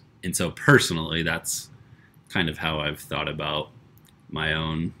so personally, that's kind of how I've thought about my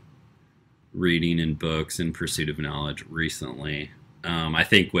own reading and books and pursuit of knowledge recently. I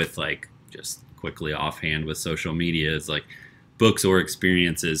think with like, just quickly offhand with social media, is like books or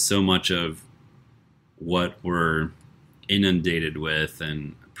experiences, so much of what we're inundated with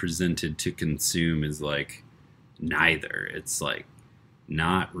and presented to consume is like neither. It's like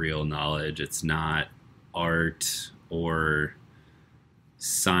not real knowledge. It's not art or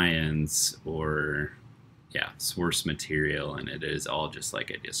science or source material, and it is all just like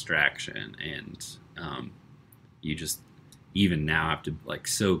a distraction. And you just even now have to like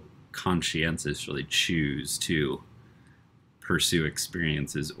so conscientiously choose to pursue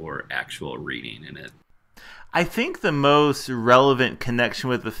experiences or actual reading in it. I think the most relevant connection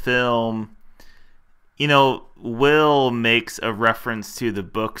with the film, Will makes a reference to the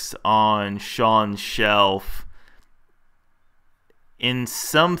books on Sean's shelf in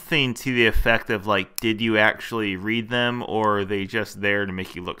something to the effect of like, did you actually read them, or are they just there to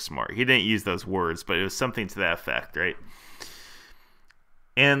make you look smart? He didn't use those words, but it was something to that effect, right?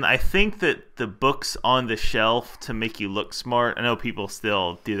 And I think that the books on the shelf to make you look smart, I know people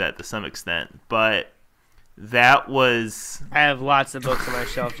still do that to some extent, but that was... I have lots of books on my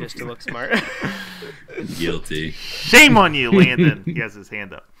shelf just to look smart. Guilty. Shame on you, Landon. He has his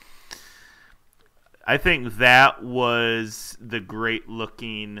hand up. I think that was the great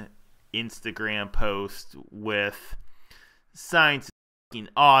looking Instagram post with science is fucking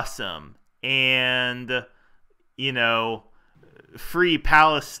awesome and, free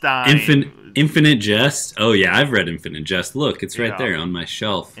Palestine. Infinite Jest. Oh yeah, I've read Infinite Jest. Look, it's right there on my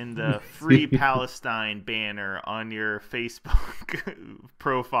shelf. And the free Palestine banner on your Facebook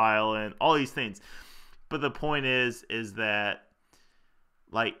profile and all these things. But the point is that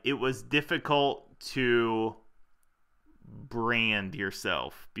like it was difficult to brand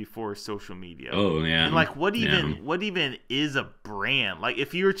yourself before social media. Oh yeah. And like what even is a brand? Like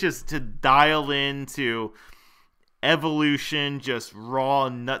if you were just to dial into evolution, just raw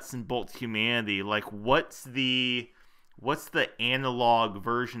nuts and bolts humanity, like what's the analog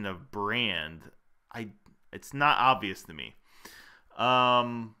version of brand? It's not obvious to me.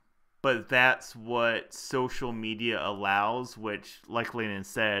 But that's what social media allows, which, like Landon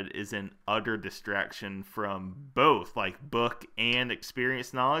said, is an utter distraction from both, like book and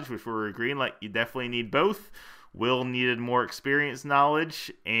experience knowledge, which we're agreeing, like you definitely need both. Will needed more experience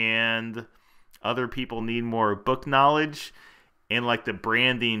knowledge, and other people need more book knowledge, and like the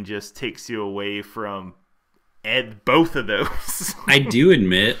branding just takes you away from both of those. I do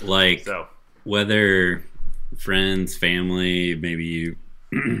admit, like, whether friends, family, maybe you,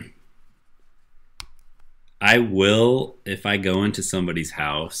 I will, if I go into somebody's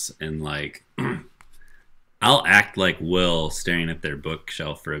house and like, I'll act like Will staring at their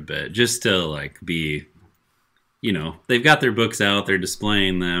bookshelf for a bit, just to like be, you know, they've got their books out, they're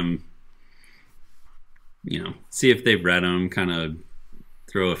displaying them, you know, see if they've read them, kind of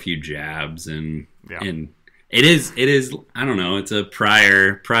throw a few jabs, and it is, I don't know, it's a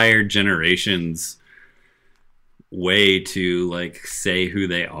prior generations way to like say who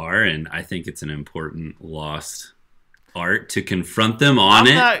they are, and I think it's an important lost art to confront them on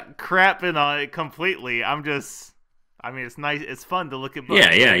it. I'm not crapping on it completely. I mean, it's nice, it's fun to look at books.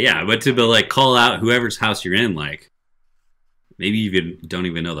 Yeah. But to like call out whoever's house you're in, like maybe you don't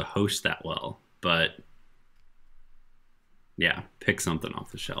even know the host that well, but yeah, pick something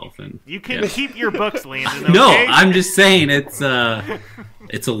off the shelf and you can keep your books, Landon. Okay? No, I'm just saying it's a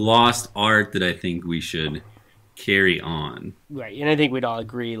lost art that I think we should carry on. Right, and I think we'd all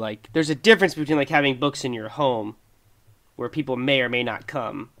agree, like, there's a difference between like having books in your home where people may or may not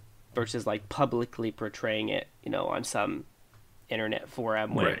come versus like publicly portraying it, you know, on some internet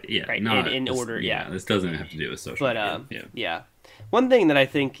forum where, this doesn't have to do with social media. One thing that I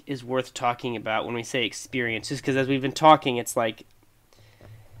think is worth talking about when we say experience, just because as we've been talking, it's like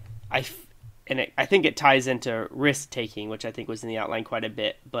I think it ties into risk taking, which I think was in the outline quite a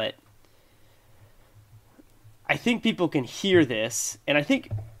bit, but I think people can hear this, and I think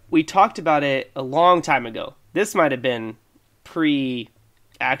we talked about it a long time ago. This might have been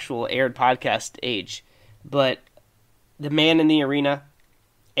pre-actual aired podcast age, but the man in the arena,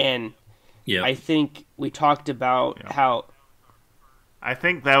 and I think we talked about how... I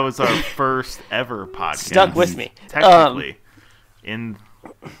think that was our first ever podcast. Stuck with me. Technically, in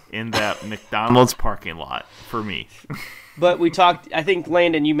that McDonald's parking lot for me. But we talked, I think,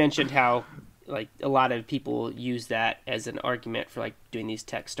 Landon, you mentioned how like a lot of people use that as an argument for like doing these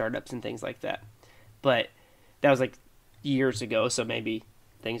tech startups and things like that. But that was like years ago, so maybe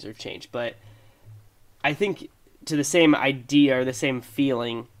things have changed. But I think to the same idea or the same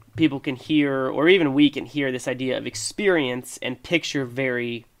feeling, people can hear, or even we can hear, this idea of experience and picture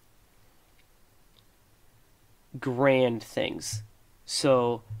very grand things.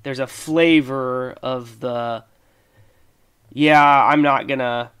 So there's a flavor of the, I'm not going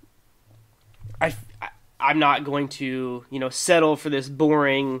to, you know, settle for this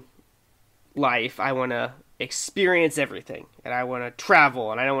boring life. I want to experience everything, and I want to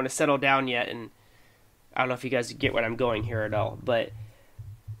travel, and I don't want to settle down yet. And I don't know if you guys get what I'm going here at all,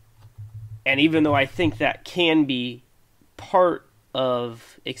 and even though I think that can be part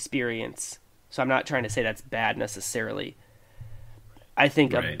of experience, so I'm not trying to say that's bad necessarily, I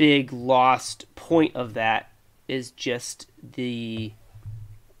think a big lost point of that is just when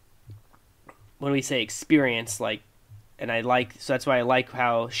we say experience, like, and so that's why I like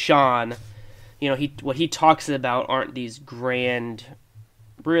how Sean, you know, what he talks about aren't these grand,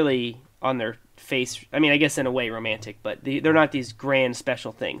 really on their face, I mean, I guess in a way romantic, but they're not these grand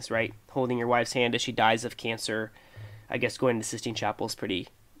special things, right? Holding your wife's hand as she dies of cancer. I guess going to Sistine Chapel is pretty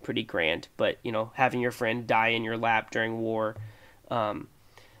grand, but, you know, having your friend die in your lap during war.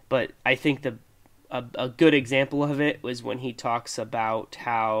 But I think a good example of it was when he talks about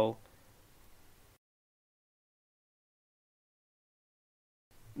how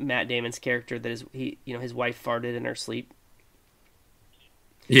Matt Damon's character, that his wife farted in her sleep.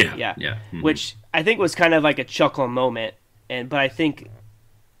 Yeah. Mm-hmm. Which I think was kind of like a chuckle moment, but I think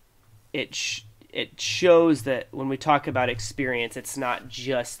it shows that when we talk about experience, it's not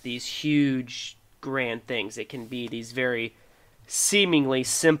just these huge grand things. It can be these very seemingly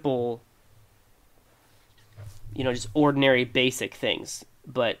simple, you know, just ordinary basic things,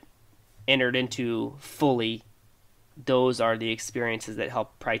 but entered into fully, those are the experiences that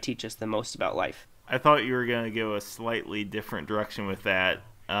help probably teach us the most about life. I thought you were going to go a slightly different direction with that.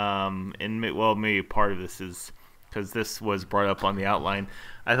 Maybe part of this is because this was brought up on the outline.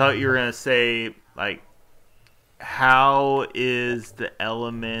 I thought you were going to say, like, how is the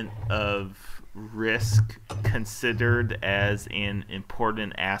element of risk considered as an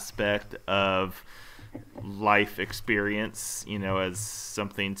important aspect of life experience, you know, as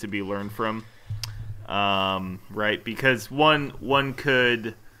something to be learned from? Right? Because one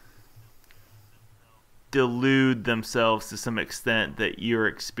could delude themselves to some extent that you're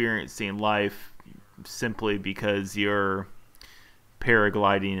experiencing life simply because you're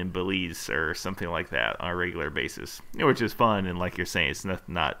paragliding in Belize or something like that on a regular basis, which is fun, and like you're saying, it's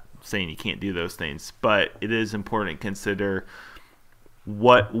not saying you can't do those things, but it is important to consider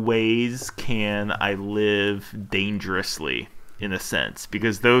what ways can I live dangerously, in a sense,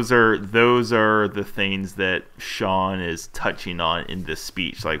 because those are the things that Sean is touching on in this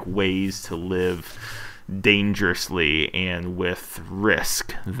speech, like ways to live dangerously and with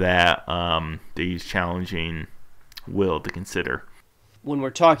risk that he's challenging Will to consider. When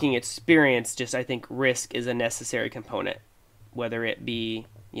we're talking experience, just I think risk is a necessary component, whether it be,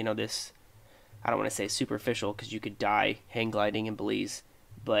 this, I don't want to say superficial because you could die hang gliding in Belize,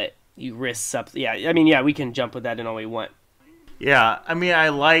 but you risk something. Yeah, we can jump with that in all we want. Yeah, I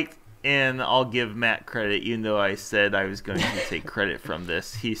like, and I'll give Matt credit, even though I said I was going to take credit from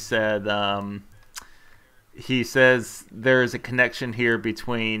this. He says there is a connection here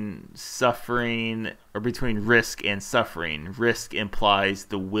between suffering, or between risk and suffering. Risk implies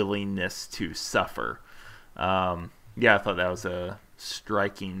the willingness to suffer. I thought that was a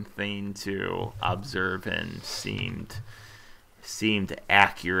striking thing to observe and seemed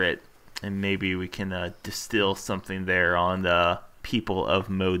accurate. And maybe we can distill something there on the people of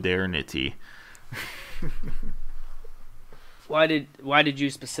modernity. Why did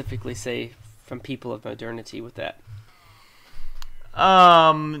you specifically say from people of modernity with that?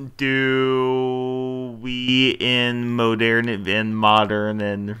 Do we in modern day,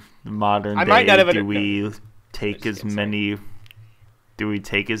 do we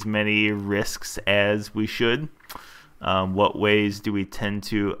take as many risks as we should? What ways do we tend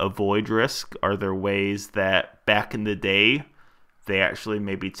to avoid risk? Are there ways that back in the day they actually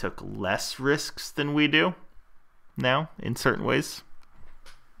maybe took less risks than we do now in certain ways?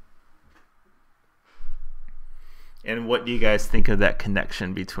 And what do you guys think of that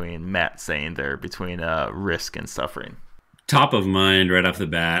connection between Matt saying there between risk and suffering? Top of mind right off the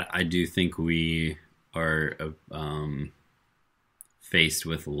bat, I do think we are faced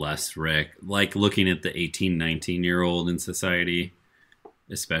with less risk. Like looking at the 18, 19-year-old in society,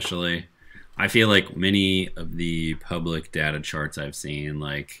 especially, I feel like many of the public data charts I've seen,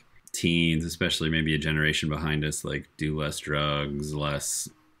 like teens, especially maybe a generation behind us, like do less drugs, less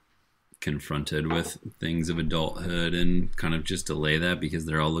confronted with things of adulthood, and kind of just delay that because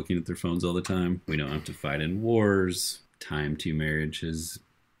they're all looking at their phones all the time. We don't have to fight in wars. Time to marriage has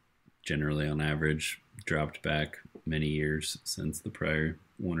generally on average dropped back many years since the prior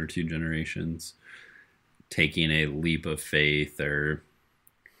one or two generations. Taking a leap of faith, or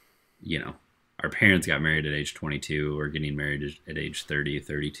our parents got married at age 22 or getting married at age 30,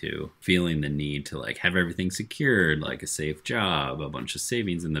 32, feeling the need to like have everything secured, like a safe job, a bunch of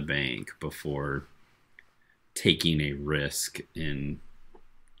savings in the bank before taking a risk in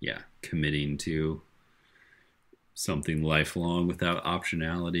committing to something lifelong without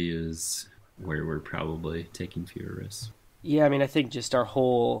optionality is where we're probably taking fewer risks. Yeah, I think just our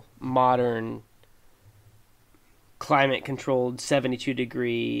whole modern climate-controlled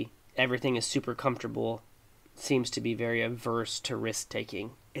 72-degree, everything is super comfortable, seems to be very averse to risk-taking.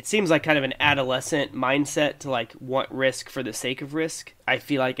 It seems like kind of an adolescent mindset to like want risk for the sake of risk. I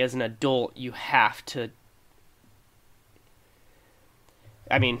feel like as an adult, you have to...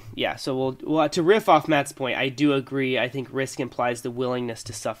 So we'll to riff off Matt's point, I do agree. I think risk implies the willingness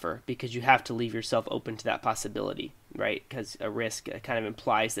to suffer because you have to leave yourself open to that possibility, right? Because a risk kind of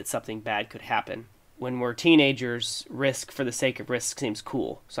implies that something bad could happen. When we're teenagers, risk for the sake of risk seems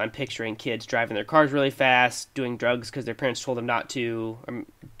cool. So I'm picturing kids driving their cars really fast, doing drugs because their parents told them not to, or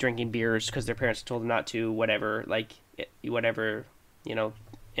drinking beers because their parents told them not to, whatever,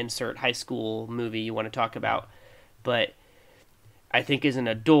 insert high school movie you want to talk about. But I think as an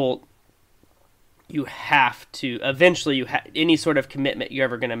adult, you have to, eventually any sort of commitment you're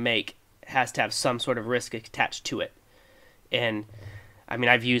ever going to make has to have some sort of risk attached to it. And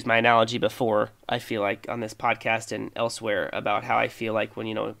I've used my analogy before, I feel like on this podcast and elsewhere, about how I feel like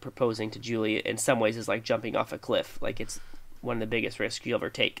when, proposing to Julie in some ways is like jumping off a cliff. Like it's one of the biggest risks you'll ever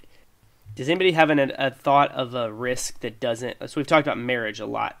take. Does anybody have a thought of a risk that doesn't, so we've talked about marriage a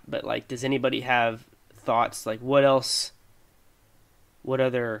lot, but like, does anybody have thoughts like what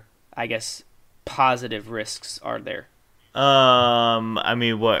other, I guess, positive risks are there? What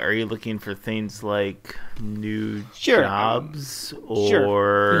are you looking for? Things like new jobs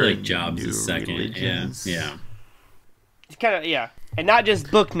or I feel like jobs is second. Religions? Yeah. It's kind of and not just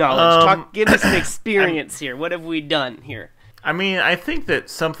book knowledge. Give us an experience here. What have we done here? I think that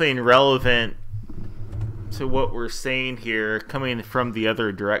something relevant to what we're saying here, coming from the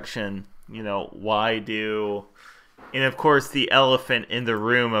other direction, and of course the elephant in the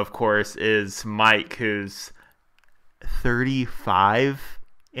room, of course, is Mike, who's 35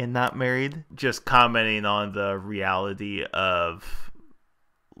 and not married, just commenting on the reality of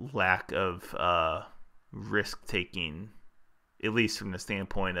lack of risk taking, at least from the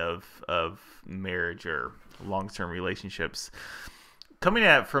standpoint of marriage or long-term relationships. Coming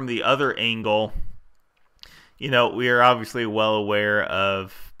at it from the other angle, we are obviously well aware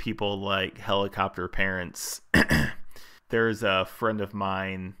of people like helicopter parents. There's a friend of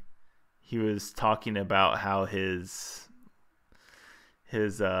mine, he was talking about how his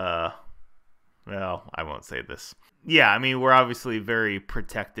well, I won't say this. Yeah, I mean, we're obviously very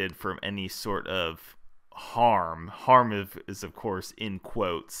protected from any sort of harm. Harm is of course, in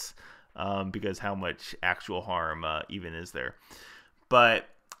quotes, because how much actual harm even is there? But,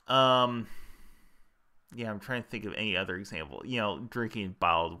 yeah, I'm trying to think of any other example. Drinking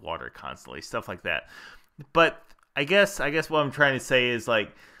bottled water constantly, stuff like that. But I guess what I'm trying to say is,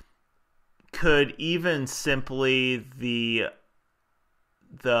 like, could even simply the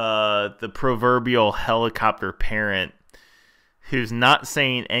proverbial helicopter parent who's not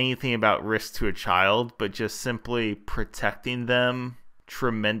saying anything about risk to a child, but just simply protecting them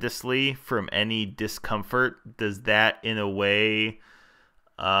tremendously from any discomfort, does that in a way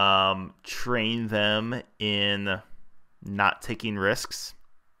train them in not taking risks?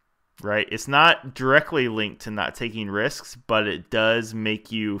 Right? It's not directly linked to not taking risks, but it does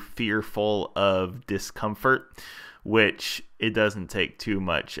make you fearful of discomfort, which it doesn't take too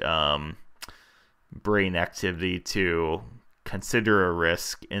much brain activity to consider a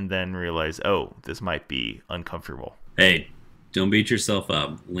risk and then realize, oh, this might be uncomfortable. Hey, don't beat yourself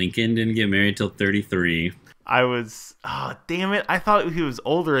up. Lincoln didn't get married till 33. Damn it. I thought he was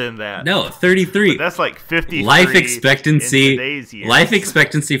older than that. No, 33. But that's like 53. Life expectancy. In today's years. Life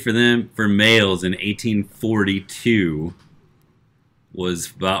expectancy for males in 1842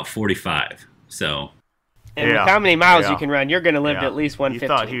 was about 45. So. And with how many miles you can run, you're going to live to at least 150. You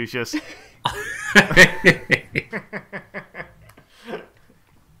thought he was just.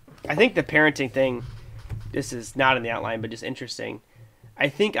 I think the parenting thing, this is not in the outline, but just interesting. I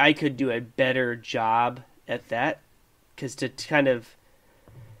think I could do a better job at that, because to kind of,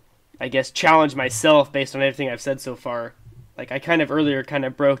 I guess, challenge myself based on everything I've said so far, like I kind of earlier kind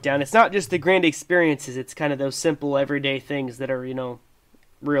of broke down. It's not just the grand experiences, it's kind of those simple everyday things that are,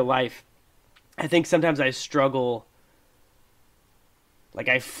 real life. I think sometimes I struggle, like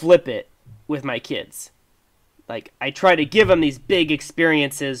I flip it with my kids. Like I try to give them these big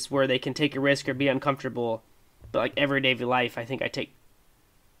experiences where they can take a risk or be uncomfortable, but like everyday life, I think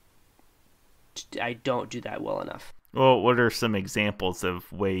I don't do that well enough. Well, what are some examples of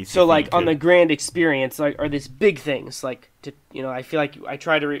ways? So, like on the grand experience, like are these big things? Like I feel like I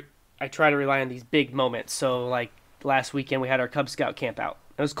try to rely on these big moments. So, like last weekend we had our Cub Scout camp out.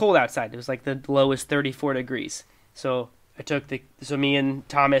 It was cold outside. It was like the lowest 34 degrees. So me and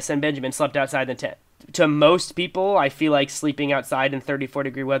Thomas and Benjamin slept outside the tent. To most people, I feel like sleeping outside in 34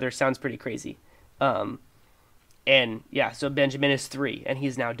 degree weather sounds pretty crazy. And yeah, so Benjamin is 3 and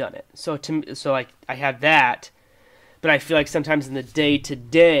he's now done it. So like I have that, but I feel like sometimes in the day to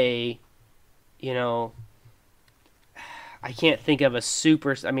day, I can't think of a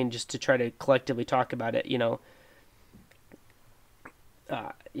just to try to collectively talk about it,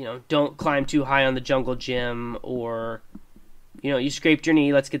 don't climb too high on the jungle gym, or, you scraped your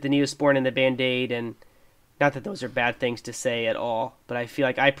knee, let's get the Neosporin and the Band-Aid. And not that those are bad things to say at all, but I feel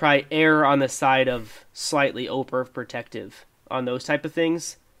like I probably err on the side of slightly overprotective on those type of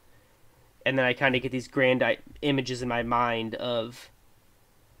things. And then I kind of get these grand images in my mind of,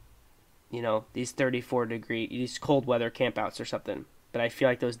 these these cold weather campouts or something. But I feel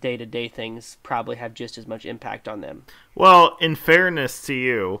like those day-to-day things probably have just as much impact on them. Well, in fairness to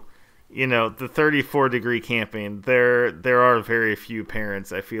you, the 34-degree camping, there are very few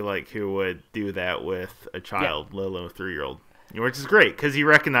parents, I feel like, who would do that with a child, let alone a 3-year-old. Which is great, because you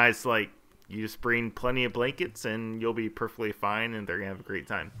recognize, like, you just bring plenty of blankets and you'll be perfectly fine and they're going to have a great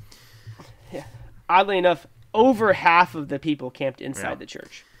time. Yeah. Oddly enough, over half of the people camped inside the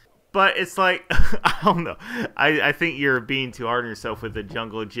church. But it's like, I don't know. I think you're being too hard on yourself with the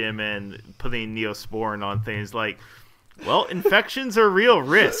jungle gym and putting Neosporin on things. Like, well, infections are real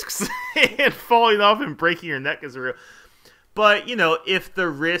risks. And falling off and breaking your neck is real. But, if the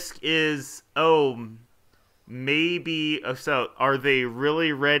risk is, maybe, so are they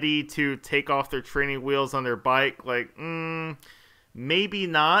really ready to take off their training wheels on their bike? Like, maybe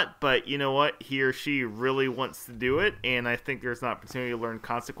not, but you know what? He or she really wants to do it, and I think there's an opportunity to learn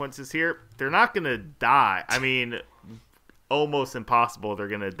consequences here. They're not going to die. I mean, almost impossible they're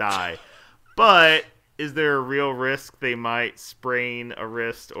going to die. But is there a real risk they might sprain a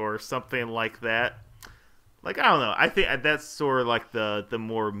wrist or something like that? Like, I don't know. I think that's sort of like the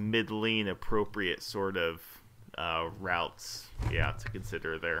more middling appropriate sort of routes, to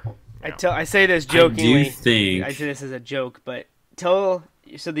consider there. I say this jokingly. I do think... I say this as a joke, but so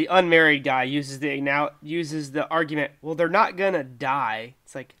the unmarried guy uses the argument, well, they're not gonna die.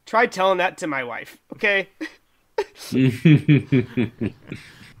 It's like, try telling that to my wife, okay?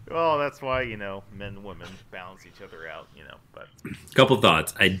 Well, that's why, men and women balance each other out, but... Couple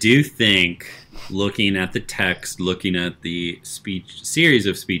thoughts. I do think, looking at the text, looking at the series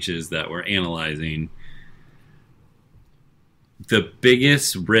of speeches that we're analyzing, the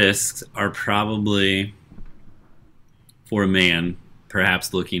biggest risks are probably for a man,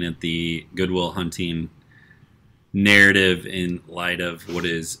 perhaps looking at the Good Will Hunting narrative in light of what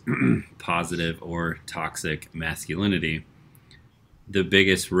is positive or toxic masculinity. The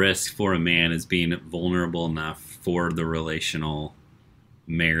biggest risk for a man is being vulnerable enough for the relational,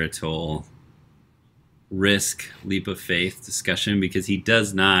 marital risk, leap of faith discussion, because he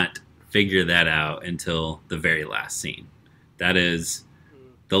does not figure that out until the very last scene. That is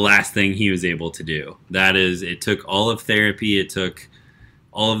the last thing he was able to do. That is, it took all of therapy, it took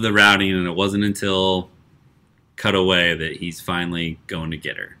all of the routing, and it wasn't until cut away that he's finally going to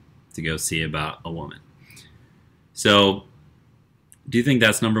get her to go see about a woman. So, do you think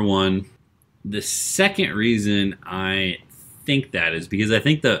that's number one? The second reason I think that is because I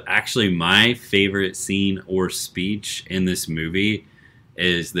think actually my favorite scene or speech in this movie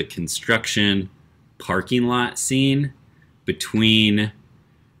is the construction parking lot scene between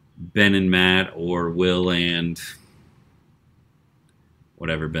Ben and Matt, or Will and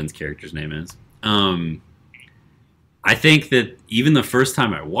whatever Ben's character's name is. I think that even the first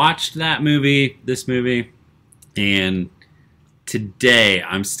time I watched this movie, and today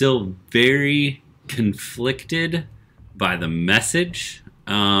I'm still very conflicted by the message,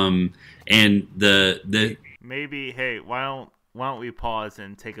 and the maybe, hey, why don't we pause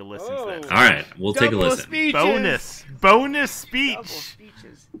and take a listen to that? All right, we'll take a listen. Speeches. Bonus speech.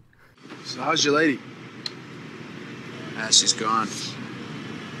 So how's your lady? She's gone.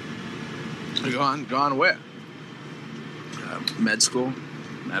 Gone where?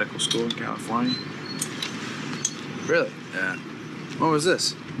 Medical school in California. Really? Yeah. When was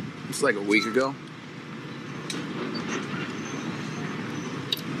this? It's like a week ago.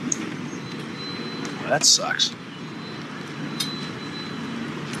 Well, that sucks.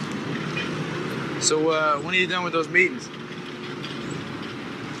 So, when are you done with those meetings?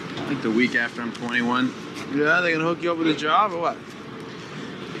 I think the week after I'm 21. Yeah, they gonna hook you up with a job or what?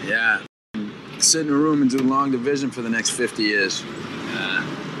 Yeah. Sit in a room and do long division for the next 50 years.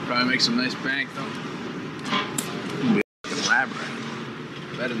 Probably make some nice bank, though. Be a lab rat.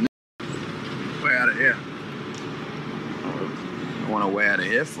 Better than way out of here. I want to way out of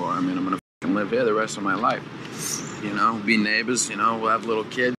here for. I mean, I'm gonna live here the rest of my life. Be neighbors. We'll have little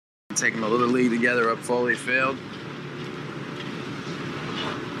kids. Take them a little league together up Foley Field.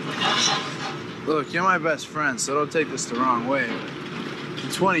 Look, you're my best friend, so don't take this the wrong way. In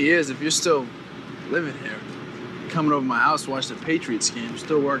 20 years, if you're still living here, coming over my house to watch the Patriots game,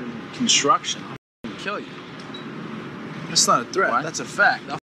 still working construction, I'll kill you. That's not a threat. What? That's a fact.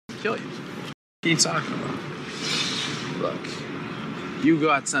 I'll kill you. What are you talking about? Look, you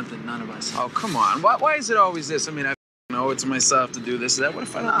got something none of us have. Oh, come on. Why is it always this? I mean, I owe it to myself to do this or that. What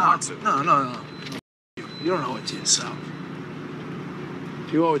if I don't want to? No. You don't owe it to yourself.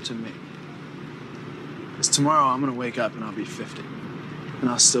 You owe it to me. Because tomorrow I'm going to wake up and I'll be 50. And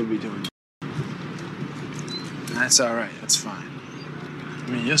I'll still be doing it. And that's all right. That's fine. I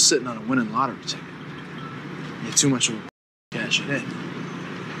mean, you're sitting on a winning lottery ticket. You're too much of a cash it in.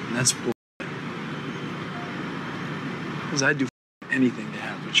 And that's bull. Because I'd do anything to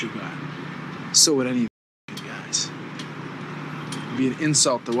have what you got. So would any guys. It'd be an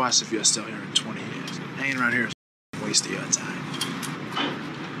insult to us if you're still here in 20 years. Hanging around here is a waste of your time.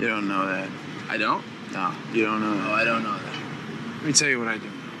 You don't know that. I don't? No, you don't know that. Oh, I don't know that. Let me tell you what I do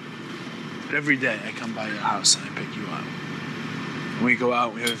know. But every day I come by your house and I pick you up. And we go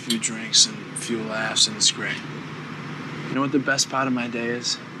out, we have a few drinks and a few laughs, and it's great. You know what the best part of my day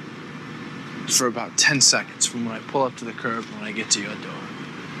is? For about 10 seconds from when I pull up to the curb and when I get to your door.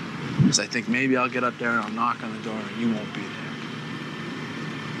 Because I think maybe I'll get up there and I'll knock on the door and you won't be there.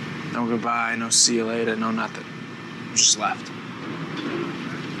 No goodbye, no see you later, no nothing. I'm just left.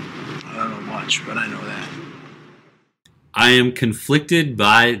 I don't know much, but I know that. I am conflicted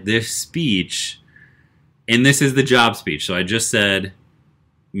by this speech, and this is the job speech. So I just said,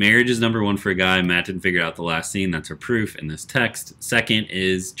 marriage is number one for a guy. Matt didn't figure out the last scene. That's our proof in this text. Second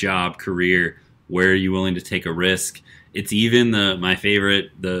is job, career. Where are you willing to take a risk? It's even my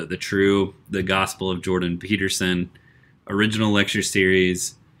favorite, the gospel of Jordan Peterson, original lecture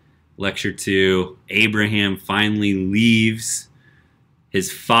series, Lecture 2, Abraham finally leaves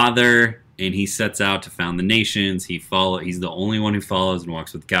his father and he sets out to found the nations. He's the only one who follows and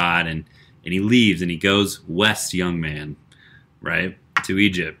walks with God, and he leaves and he goes west, young man, right, to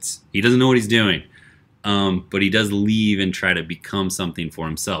Egypt. He doesn't know what he's doing, but he does leave and try to become something for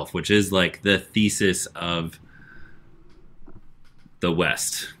himself, which is like the thesis of the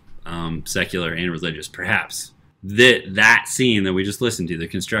West, secular and religious, perhaps. That scene that we just listened to, the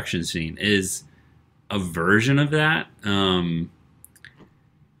construction scene, is a version of that.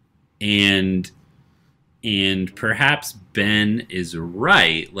 And perhaps Ben is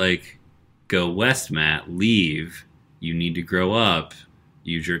right. Like, go west, Matt. Leave. You need to grow up.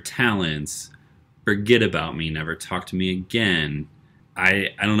 Use your talents. Forget about me. Never talk to me again. I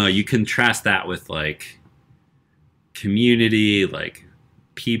don't know. You contrast that with, like, community. Like,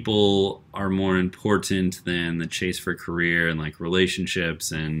 people are more important than the chase for career and, like,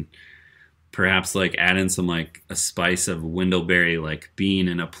 relationships, and perhaps like add in some like a spice of Windleberry, like being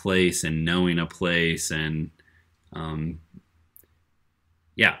in a place and knowing a place, and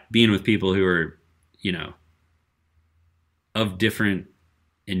being with people who are, you know, of different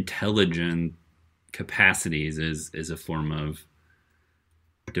intelligent capacities is a form of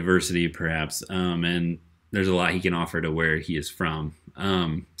diversity, perhaps. And there's a lot he can offer to where he is from.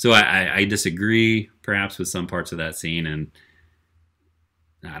 So I disagree perhaps with some parts of that scene, and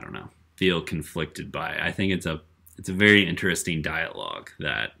I don't know, feel conflicted by it. I think it's a very interesting dialogue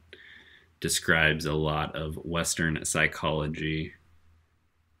that describes a lot of Western psychology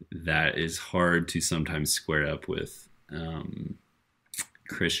that is hard to sometimes square up with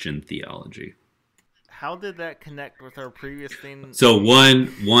Christian theology. How did that connect with our previous thing? So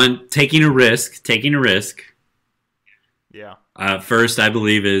one taking a risk. Yeah. First, I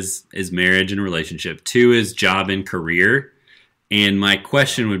believe is marriage and relationship. 2 is job and career. And my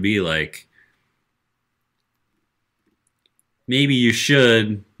question would be like, maybe you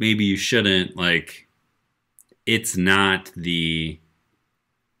should, maybe you shouldn't. Like, it's not the.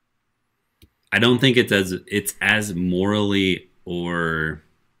 I don't think it's as morally, or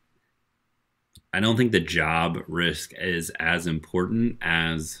I don't think the job risk is as important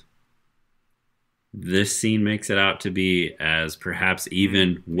as this scene makes it out to be, as perhaps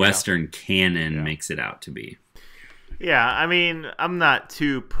even Western canon makes it out to be. Yeah, I mean, I'm not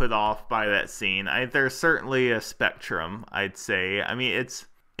too put off by that scene. There's certainly a spectrum, I'd say. I mean, it's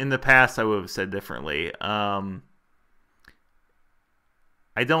in the past I would have said differently. I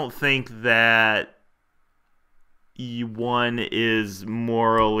don't think that one is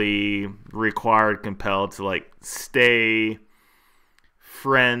morally required, compelled to like stay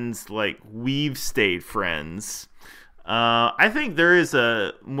friends like we've stayed friends. I think there is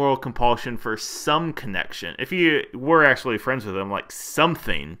a moral compulsion for some connection. If you were actually friends with them, like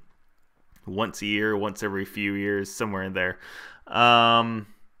something, once a year, once every few years, somewhere in there.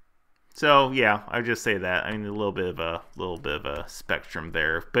 So yeah, I would just say that. I mean, a little bit of a spectrum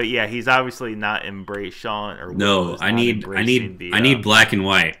there. But yeah, he's obviously not embraced Sean or no. I need black and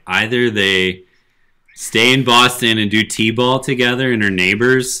white. Either they stay in Boston and do t-ball together and are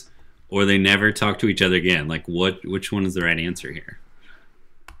neighbors, or they never talk to each other again. Like, which one is the right answer here?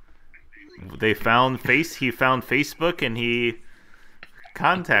 He found Facebook and he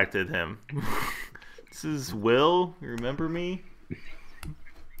contacted him. This is Will. You remember me?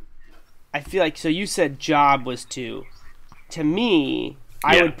 I feel like, so you said job was 2. To me,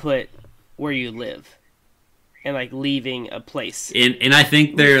 I would put where you live and like leaving a place. And I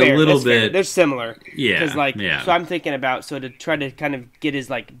think they're a little bit. They're similar. Yeah. Because like, so I'm thinking about, so to try to kind of get as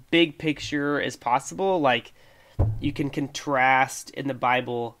like big picture as possible, like you can contrast in the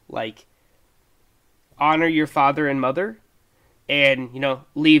Bible, like honor your father and mother, and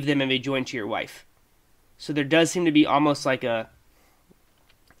leave them and be joined to your wife. So there does seem to be almost like a.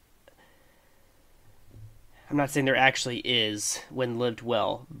 I'm not saying there actually is when lived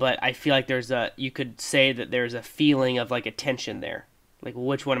well, but I feel like you could say that there's a feeling of like a tension there. Like,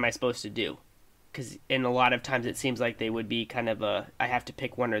 which one am I supposed to do? Because in a lot of times it seems like they would be kind of I have to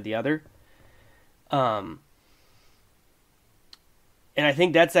pick one or the other. And I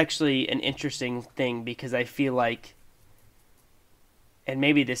think that's actually an interesting thing, because I feel like, and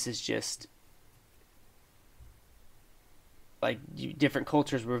maybe this is just like different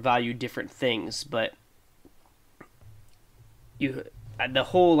cultures will value different things, but the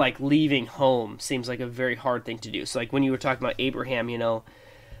whole like leaving home seems like a very hard thing to do. So like when you were talking about Abraham,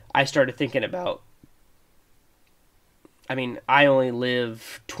 I started thinking about, I mean, I only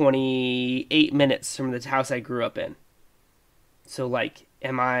live 28 minutes from the house I grew up in. So like,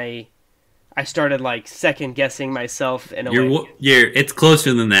 am I I started like second guessing myself in a way. It's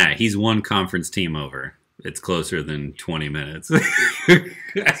closer than that. He's one conference team over. It's closer than 20 minutes.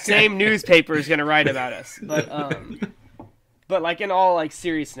 Same newspaper is gonna write about us, but like in all like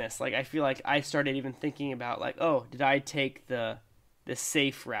seriousness, like I feel like I started even thinking about like, oh, did I take the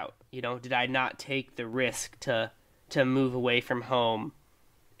safe route? You know, did I not take the risk to move away from home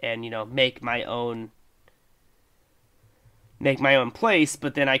and, you know, make my own place?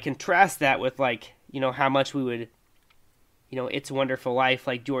 But then I contrast that with like, you know, how much we would, you know, It's a Wonderful Life,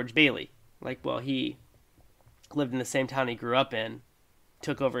 like George Bailey. Like, well, he lived in the same town he grew up in,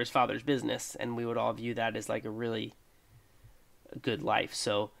 took over his father's business, and we would all view that as like a really good life.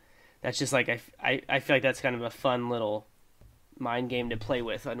 So that's just like, I feel like that's kind of a fun little mind game to play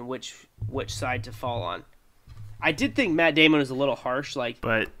with on which side to fall on. I did think Matt Damon was a little harsh, like,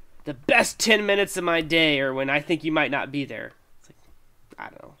 but the best 10 minutes of my day, or when I think you might not be there. It's like, I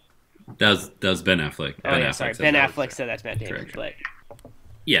don't know. That was Ben Affleck. Ben Affleck said that's Matt Damon. But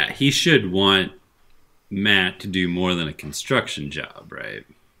yeah, he should want Matt to do more than a construction job, right?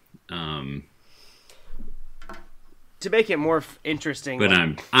 To make it more interesting. But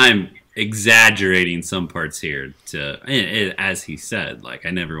I'm exaggerating some parts here as he said, like,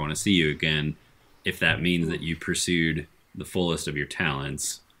 I never want to see you again if that means that you pursued the fullest of your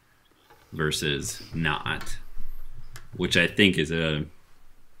talents versus not, which I think is a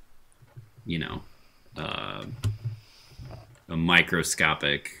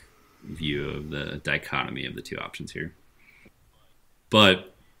microscopic view of the dichotomy of the two options here.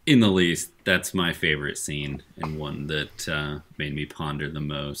 But in the least, that's my favorite scene, and one that made me ponder the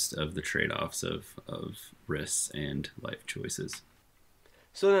most of the trade-offs of risks and life choices.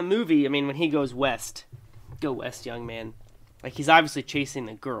 So in the movie, I mean, when he goes west, go west, young man, like, he's obviously chasing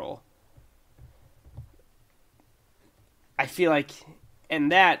the girl. I feel like,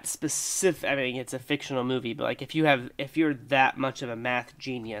 and that specific, I mean, it's a fictional movie, but like, if you're that much of a math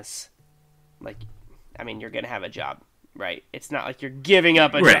genius, like, I mean, you're gonna have a job, right? It's not like you're giving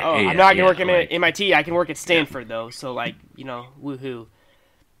up a job. Oh, I'm not gonna work at MIT. I can work at Stanford though. So like, you know, woohoo.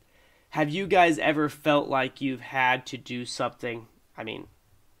 Have you guys ever felt like you've had to do something? I mean,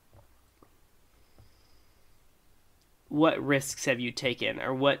 what risks have you taken,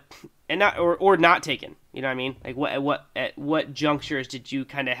 or what, and not or not taken? You know what I mean? Like, at what junctures did you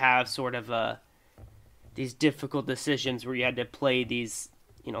kind of have sort of these difficult decisions where you had to play these,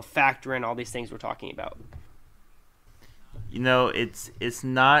 you know, factor in all these things we're talking about? You know, it's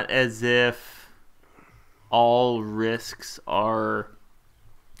not as if all risks are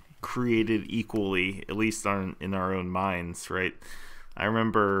created equally, at least in our own minds, right? I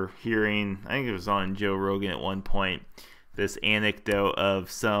remember hearing, I think it was on Joe Rogan at one point, this anecdote of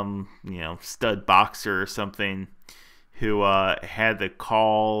some, you know, stud boxer or something who had to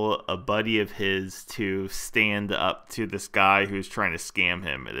call a buddy of his to stand up to this guy who's trying to scam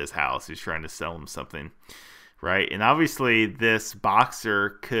him at his house, who's trying to sell him something, right? And obviously this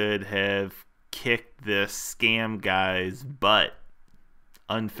boxer could have kicked this scam guy's butt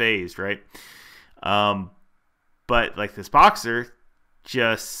unfazed, right? But like, this boxer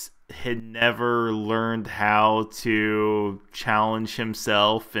just had never learned how to challenge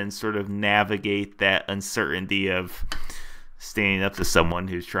himself and sort of navigate that uncertainty of standing up to someone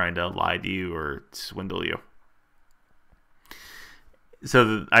who's trying to lie to you or swindle you.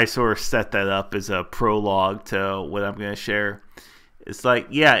 So I sort of set that up as a prologue to what I'm going to share. It's like,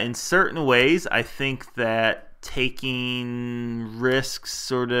 yeah, in certain ways, I think that taking risks,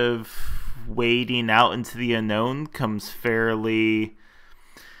 sort of wading out into the unknown, comes fairly...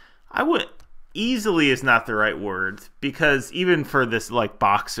 easily is not the right word, because even for this, like,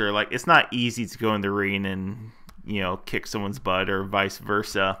 boxer, like, it's not easy to go in the ring and, you know, kick someone's butt or vice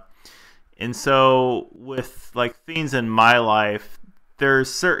versa. And so with, like, things in my life,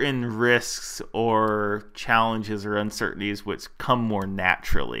 there's certain risks or challenges or uncertainties which come more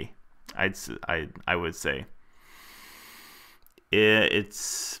naturally, I would say.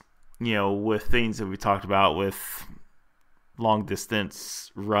 It's, you know, with things that we talked about with long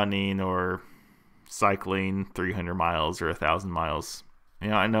distance running or cycling 300 miles or 1,000 miles. You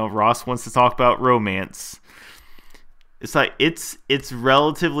know, I know Ross wants to talk about romance. It's like, it's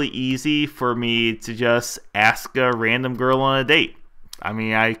relatively easy for me to just ask a random girl on a date. I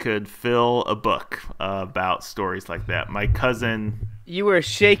mean, I could fill a book about stories like that. My cousin... You were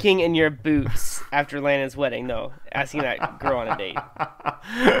shaking in your boots after Landon's wedding, though, asking that girl on a date.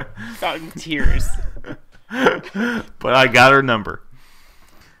 Out in tears. But I got her number.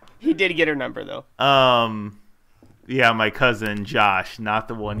 He did get her number, though. Yeah, my cousin Josh, not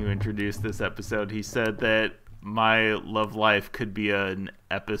the one who introduced this episode, he said that my love life could be an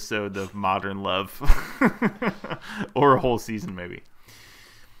episode of Modern Love, or a whole season maybe.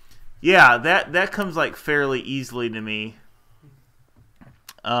 Yeah, that comes like fairly easily to me.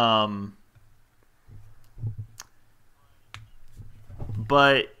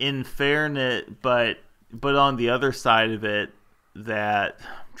 But in fairness, but on the other side of it, that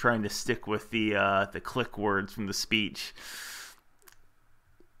I'm trying to stick with the click words from the speech.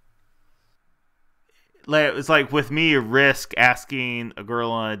 Like, it's like with me, risk asking a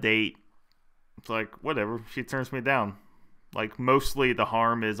girl on a date. It's like, whatever, she turns me down. Like, mostly the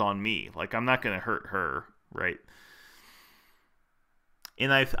harm is on me. Like, I'm not going to hurt her, right?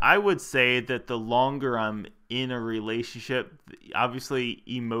 And I would say that the longer I'm in a relationship, obviously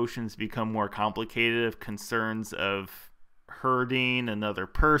emotions become more complicated, of concerns of hurting another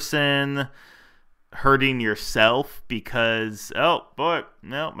person, hurting yourself, because, oh boy,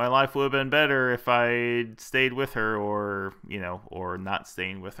 no, my life would have been better if I'd stayed with her, or, or not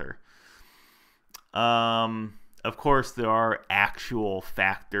staying with her. Of course, there are actual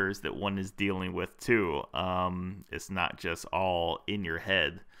factors that one is dealing with too. It's not just all in your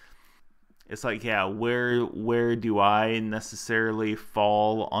head. It's like, yeah, where do I necessarily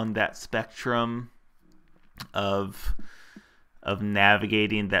fall on that spectrum of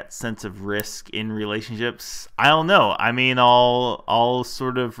navigating that sense of risk in relationships? I don't know. I mean, I'll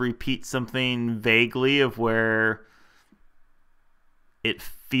sort of repeat something vaguely of where it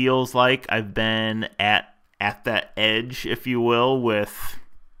feels like I've been at that edge, if you will, with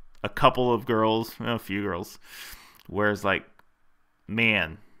a couple of girls, a few girls, where it's like,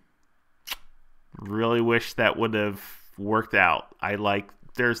 man, really wish that would have worked out.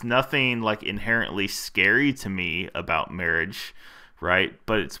 There's nothing like inherently scary to me about marriage, right?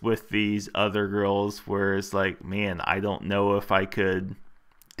 But it's with these other girls where it's like, man, I don't know if I could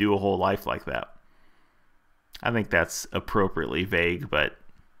do a whole life like that. I think that's appropriately vague, but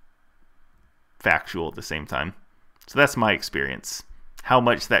factual at the same time. So that's my experience. How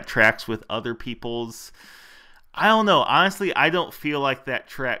much that tracks with other people's, I don't know. Honestly, I don't feel like that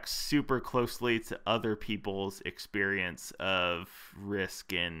tracks super closely to other people's experience of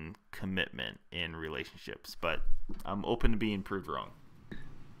risk and commitment in relationships, but I'm open to being proved wrong.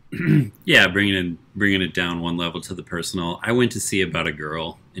 Yeah, bringing it down one level to the personal. I went to see About a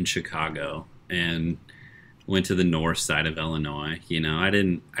Girl in Chicago, and went to the north side of Illinois. I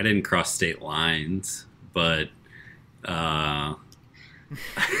didn't cross state lines, but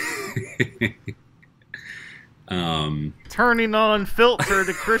turning on filter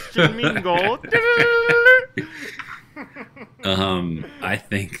to Christian Mingle. I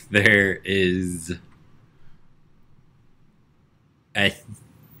think there is. I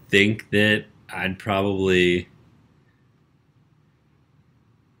think that I'd probably.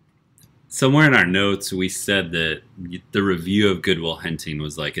 Somewhere in our notes, we said that the review of Good Will Hunting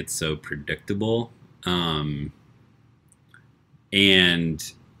was like, it's so predictable. And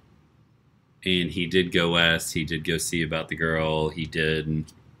he did go west. He did go see About the Girl. He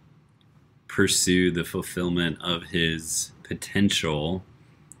did pursue the fulfillment of his potential.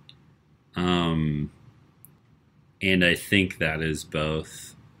 And I think that is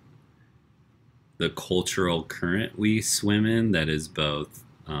both the cultural current we swim in, that is both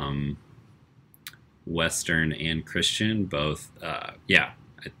Western and Christian, both. I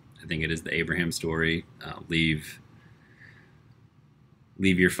think it is the Abraham story. Leave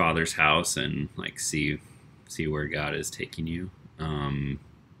your father's house and like see where God is taking you,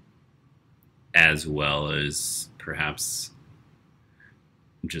 as well as perhaps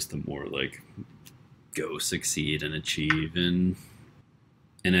just the more like go succeed and achieve, and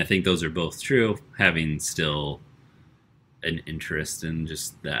I think those are both true. Having still an interest in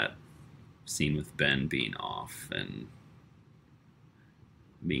just that scene with Ben being off, and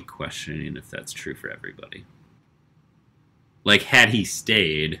me questioning if that's true for everybody. Like, had he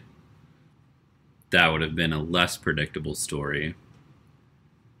stayed, that would have been a less predictable story.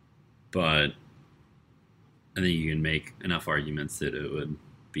 But I think you can make enough arguments that it would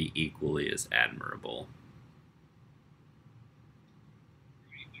be equally as admirable.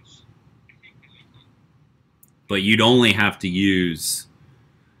 But you'd only have to use...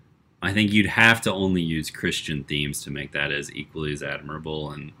 I think you'd have to only use Christian themes to make that as equally as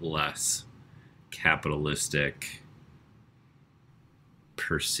admirable and less capitalistic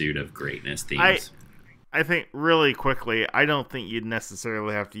pursuit of greatness themes. I think really quickly, I don't think you'd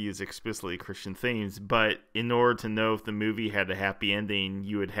necessarily have to use explicitly Christian themes, but in order to know if the movie had a happy ending,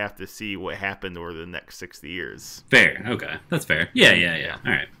 you would have to see what happened over the next 60 years. Fair. Okay. That's fair. Yeah.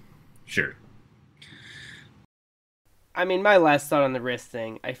 All right. Sure. I mean, my last thought on the risk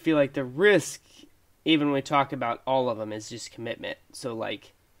thing, I feel like the risk even when we talk about all of them, is just commitment. So,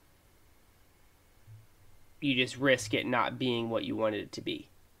 like, you just risk it not being what you wanted it to be.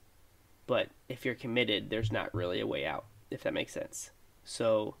 But if you're committed, there's not really a way out, if that makes sense.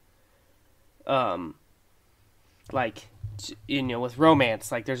 So, like, you know, with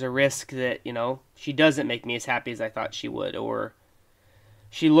romance, like, there's a risk that, you know, she doesn't make me as happy as I thought she would, or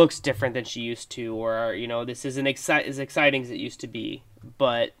she looks different than she used to, or, you know, this isn't as exciting as it used to be,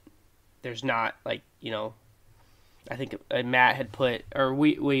 but there's not, like, you know, I think Matt had put, or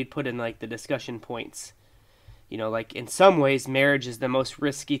we put in, like, the discussion points, you know, like, in some ways, marriage is the most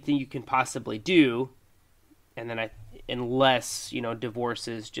risky thing you can possibly do, and then unless, you know, divorce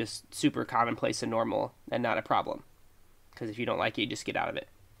is just super commonplace and normal and not a problem, because if you don't like it, you just get out of it.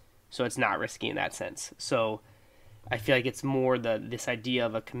 So it's not risky in that sense. So I feel like it's more this idea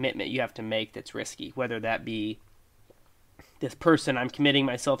of a commitment you have to make that's risky, whether that be this person I'm committing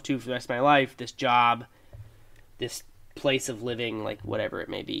myself to for the rest of my life, this job, this place of living, like, whatever it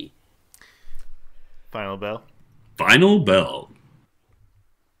may be. Final bell. Final bell.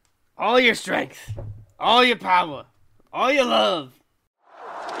 All your strength, all your power, all your love.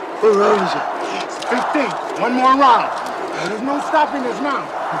 Who is it? 15. One more round. There's no stopping us now.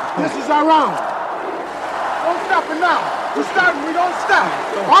 This is our round. Don't stop it now. We're starting. We don't stop.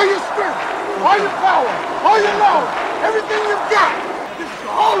 All your strength, all your power, all your love, everything you've got. This is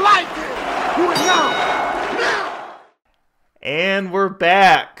your whole life here. Do it now. Now. And we're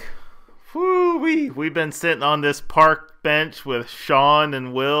back. Woo-wee. We've been sitting on this park bench with Sean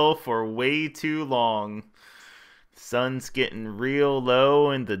and Will for way too long. Sun's getting real low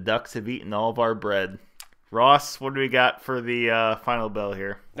and the ducks have eaten all of our bread. Ross, what do we got for the final bell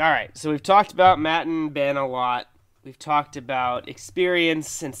here? All right, so we've talked about Matt and Ben a lot. We've talked about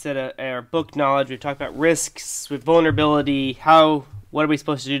experience instead of our book knowledge. We've talked about risks with vulnerability. What are we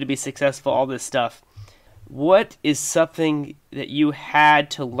supposed to do to be successful? All this stuff. What is something that you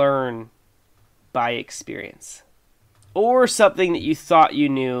had to learn by experience? Or something that you thought you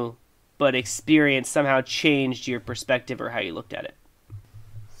knew, but experience somehow changed your perspective or how you looked at it?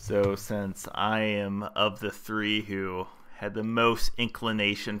 So since I am of the three who had the most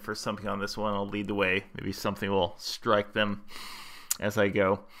inclination for something on this one, I'll lead the way. Maybe something will strike them as I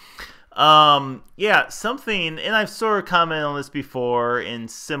go. Yeah, something, and I've sort of commented on this before in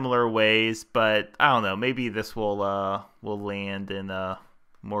similar ways, but I don't know, maybe this will land in a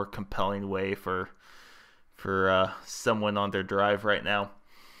more compelling way for someone on their drive right now.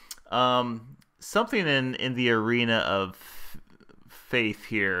 Something in the arena of faith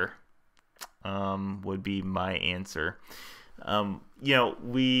here would be my answer. Me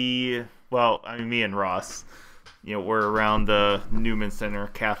and Ross, you know, we're around the Newman Center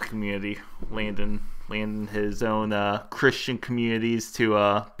Catholic community. Landon his own Christian communities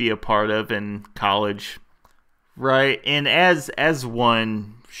to be a part of in college, right? And as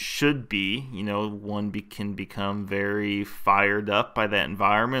one should be, you know, one can become very fired up by that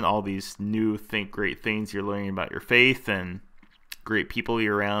environment. All these new great things you're learning about your faith and great people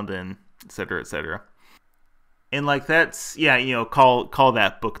you're around, and et cetera, et cetera. And like that's, yeah, you know, call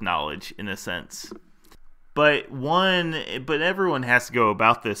that book knowledge in a sense. But everyone has to go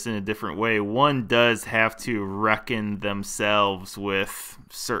about this in a different way. One does have to reckon themselves with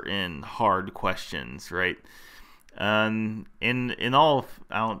certain hard questions, right? I've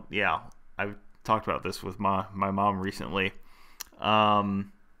talked about this with my mom recently.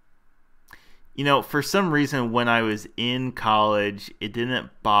 You know, for some reason, when I was in college, it didn't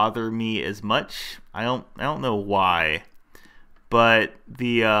bother me as much. I don't know why, but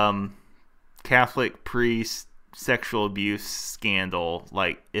the Catholic priest sexual abuse scandal,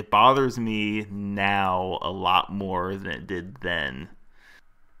 like, it bothers me now a lot more than it did then.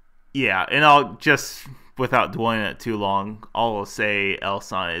 Yeah, and I'll just, without dwelling on it too long, all I'll say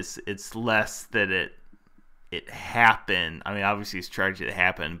else on is it's less that it happened. I mean, obviously it's tragic it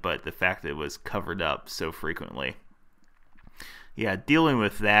happened, but the fact that it was covered up so frequently. Yeah, dealing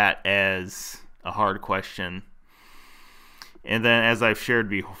with that as a hard question. And then, as I've shared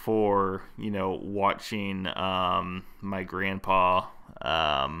before, you know, watching my grandpa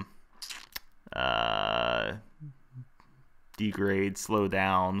degrade, slow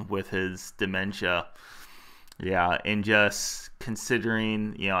down with his dementia. Yeah, and just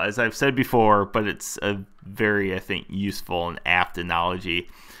considering, you know, as I've said before, but it's a very, I think, useful and apt analogy.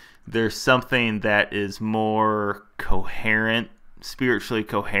 There's something that is more coherent, spiritually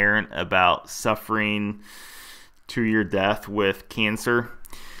coherent about suffering to your death with cancer.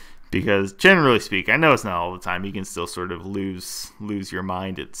 Because generally speaking, I know it's not all the time, you can still sort of lose your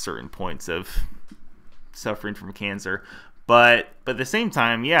mind at certain points of suffering from cancer. But at the same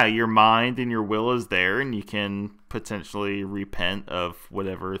time, yeah, your mind and your will is there, and you can potentially repent of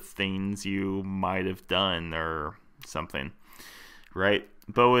whatever things you might have done or something, right?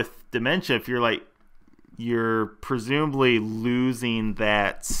 But with dementia, if you're presumably losing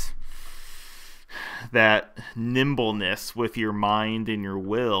that nimbleness with your mind and your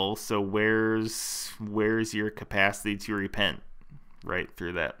will. So where's your capacity to repent, right,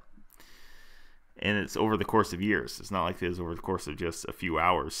 through that? And it's over the course of years. It's not like it is over the course of just a few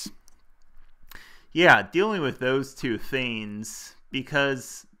hours. Yeah, dealing with those two things,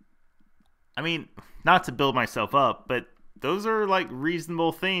 because, I mean, not to build myself up, but those are like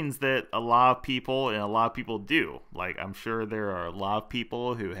reasonable things that a lot of people do. Like, I'm sure there are a lot of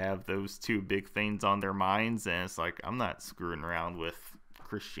people who have those two big things on their minds, and it's like, I'm not screwing around with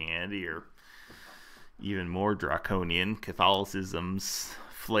Christianity or even more draconian Catholicism's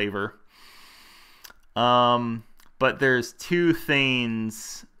flavor. But there's two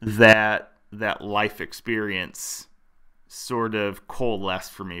things that life experience sort of coalesce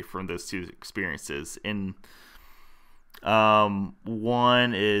for me from those two experiences. And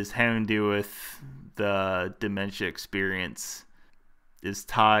one is having to do with the dementia experience is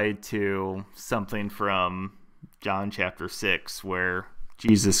tied to something from John chapter 6, where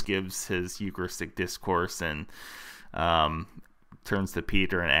Jesus gives his Eucharistic discourse and turns to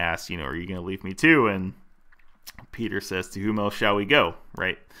Peter and asks, are you going to leave me too? And Peter says, to whom else shall we go?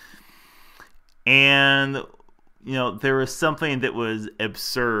 Right. And, there was something that was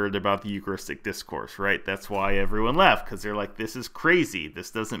absurd about the Eucharistic discourse, right? That's why everyone left, because they're like, this is crazy. This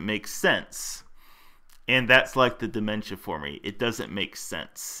doesn't make sense. And that's like the dementia for me. It doesn't make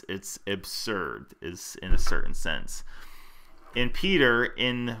sense. It's absurd, is in a certain sense. And Peter,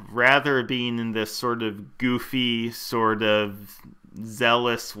 in rather being in this sort of goofy, sort of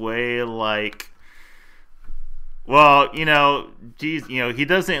zealous way, like, well, Jesus, he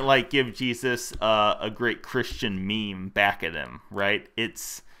doesn't like give Jesus a great Christian meme back at him, right?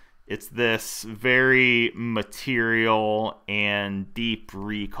 It's this very material and deep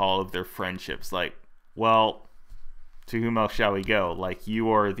recall of their friendships. Like, well, to whom else shall we go? Like, you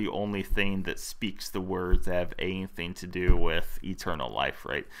are the only thing that speaks the words that have anything to do with eternal life,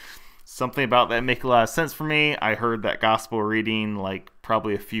 right? Something about that make a lot of sense for me. I heard that gospel reading like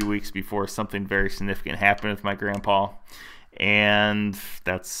probably a few weeks before something very significant happened with my grandpa, and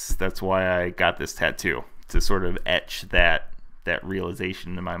that's why I got this tattoo, to sort of etch that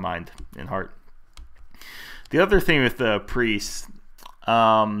realization in my mind and heart. The other thing with the priest,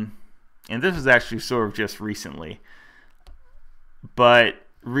 and this is actually sort of just recently, but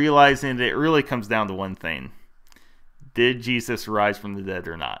realizing that it really comes down to one thing: did Jesus rise from the dead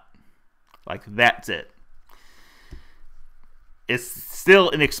or not? Like, that's it. It's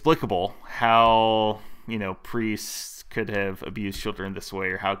still inexplicable how, priests could have abused children this way,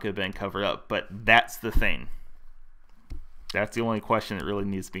 or how it could have been covered up. But that's the thing. That's the only question that really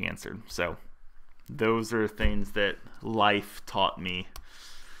needs to be answered. So those are things that life taught me,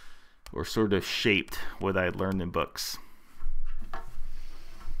 or sort of shaped what I had learned in books.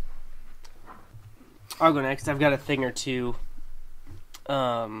 I'll go next. I've got a thing or two.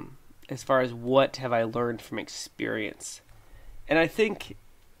 As far as what have I learned from experience. And I think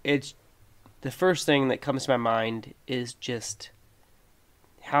it's the first thing that comes to my mind is just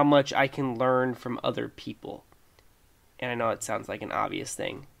how much I can learn from other people. And I know it sounds like an obvious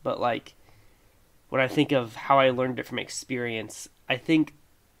thing, but like when I think of how I learned it from experience, I think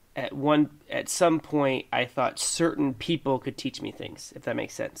at some point I thought certain people could teach me things, if that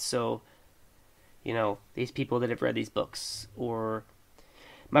makes sense. So, these people that have read these books, or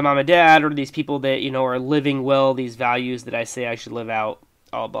my mom and dad, or these people that, are living well these values that I say I should live out,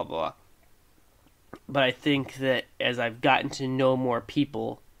 all blah, blah. But I think that as I've gotten to know more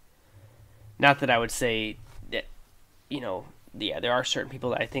people, not that I would say that, there are certain people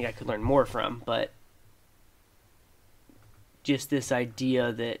that I think I could learn more from, but just this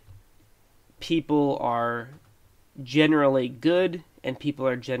idea that people are generally good and people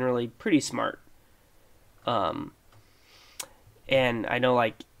are generally pretty smart. And I know,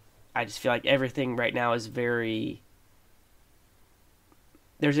 I just feel like everything right now is there's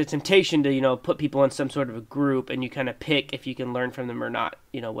a temptation to, put people in some sort of a group, and you kind of pick if you can learn from them or not,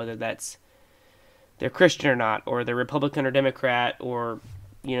 whether that's they're Christian or not, or they're Republican or Democrat, or,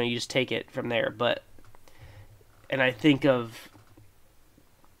 you just take it from there. And I think of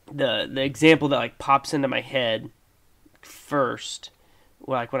the example that, pops into my head first,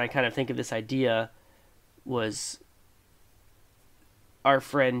 when I kind of think of this idea, was our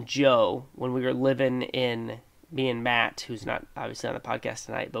friend Joe, when we were living in, me and Matt, who's not obviously on the podcast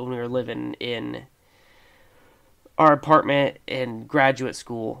tonight, but when we were living in our apartment in graduate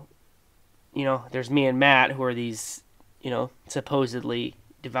school, you know, there's me and Matt, who are these, you know, supposedly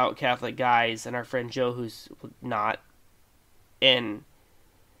devout Catholic guys, and our friend Joe, who's not. And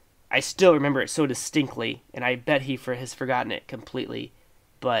I still remember it so distinctly, and I bet he has forgotten it completely.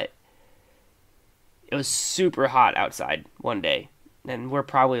 But it was super hot outside one day, and we're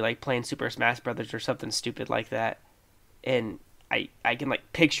probably like playing Super Smash Brothers or something stupid like that. And I can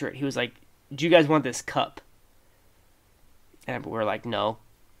like picture it. He was like, "Do you guys want this cup?" And we're like, "No."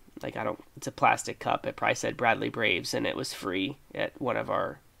 Like, I don't, it's a plastic cup. It probably said Bradley Braves, and it was free at one of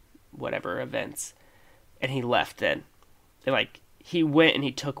our whatever events. And he left then. And like, he went and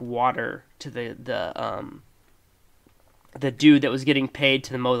he took water to the dude that was getting paid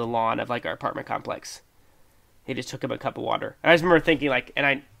to mow the lawn of like our apartment complex. He just took him a cup of water. And I just remember thinking like, and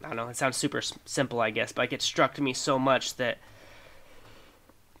I don't know, it sounds super simple, I guess, but like it struck me so much that,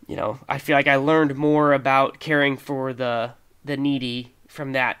 you know, I feel like I learned more about caring for the needy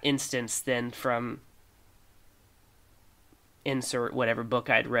from that instance than from insert whatever book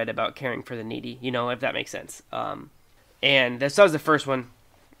I'd read about caring for the needy, you know, if that makes sense. And that was the first one.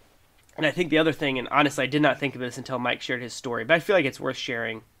 And I think the other thing, and honestly, I did not think of this until Mike shared his story, but I feel like it's worth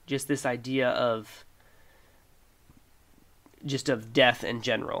sharing, just this idea of death in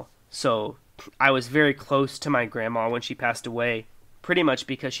general. So I was very close to my grandma when she passed away, pretty much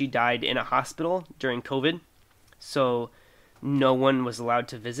because she died in a hospital during COVID. So no one was allowed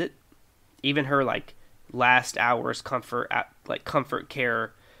to visit. Even her like last hours comfort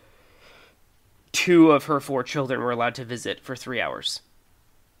care, 2 of her 4 children were allowed to visit for 3 hours.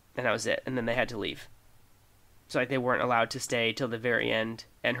 And that was it. And then they had to leave. So like they weren't allowed to stay till the very end,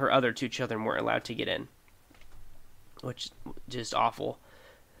 and her other 2 children weren't allowed to get in. Which is just awful.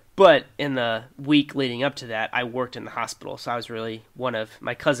 But in the week leading up to that, I worked in the hospital, so I was really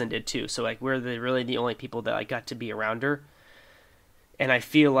my cousin did too. So like we're really the only people that I got to be around her. And I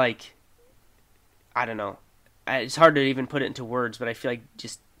feel like, I don't know, it's hard to even put it into words, but I feel like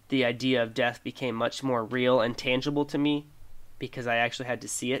just the idea of death became much more real and tangible to me because I actually had to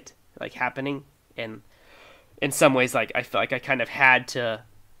see it like happening. And in some ways, like I felt like I kind of had to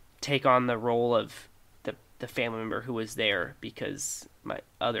take on the role of the family member who was there because my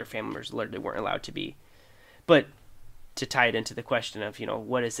other family members literally weren't allowed to be. But to tie it into the question of, you know,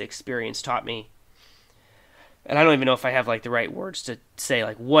 what has the experience taught me? And I don't even know if I have like the right words to say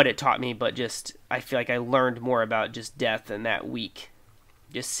like what it taught me, but just I feel like I learned more about just death in that week.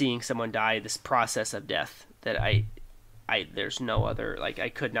 Just seeing someone die, this process of death that I there's no other, like I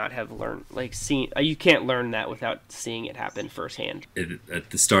could not have learned, like seen, you can't learn that without seeing it happen firsthand. At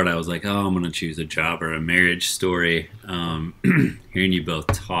the start I was like, oh, I'm going to choose a job or a marriage story. Hearing you both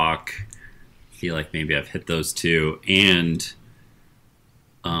talk, I feel like maybe I've hit those 2. And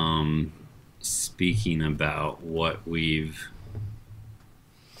speaking about what we've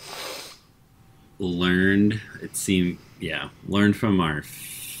learned, learned from our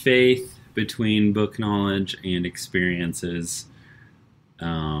faith between book knowledge and experiences.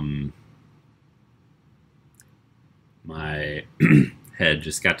 My head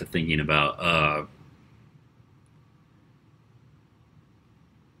just got to thinking about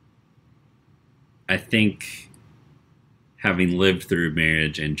I think having lived through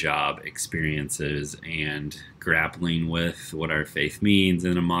marriage and job experiences and grappling with what our faith means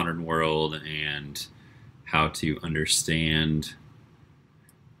in a modern world and how to understand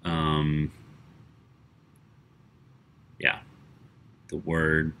the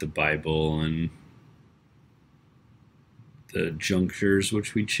Word, the Bible, and the junctures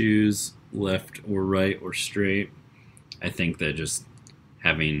which we choose, left or right or straight. I think that just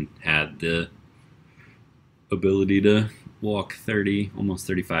having had the ability to walk 30, almost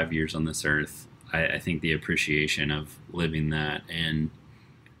 35 years on this earth, I think the appreciation of living that and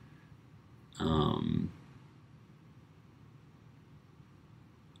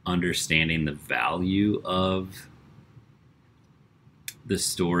understanding the value of the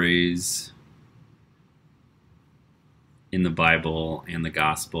stories in the Bible and the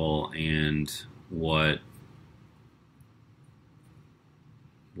gospel and what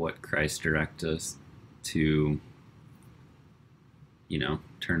Christ directs us to, you know,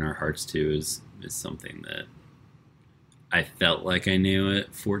 turn our hearts to is something that I felt like I knew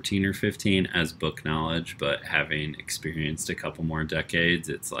at 14 or 15 as book knowledge, but having experienced a couple more decades,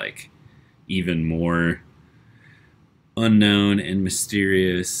 it's like even more unknown and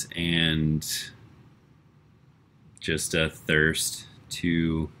mysterious and just a thirst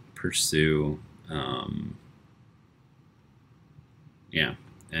to pursue.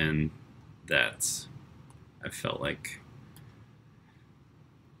 And that's, I felt like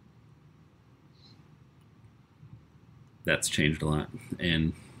that's changed a lot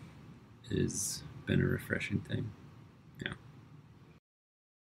and has been a refreshing thing. Yeah.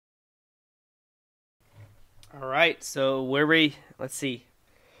 All right, so let's see.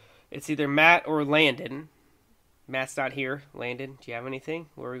 It's either Matt or Landon. Matt's not here. Landon, do you have anything?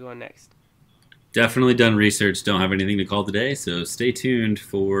 Where are we going next? Definitely done research. Don't have anything to call today, so stay tuned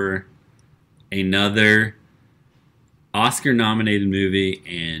for another Oscar-nominated movie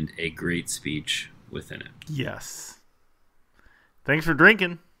and a great speech within it. Yes. Thanks for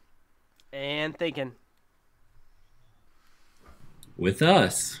drinking. And thinking. With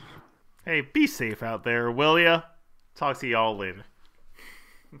us. Hey, be safe out there, will ya? Talk to y'all later.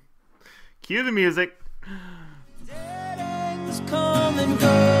 Cue the music. Dead ends come and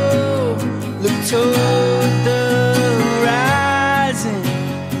go. Look toward the horizon.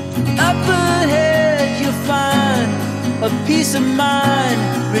 Up ahead you'll find a peace of mind,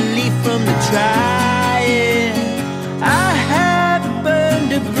 relief from the trying. I have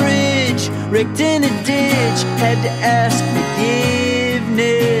burned a bridge, wrecked in a ditch, had to ask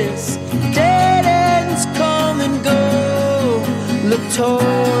forgiveness. Dead ends come and go. Look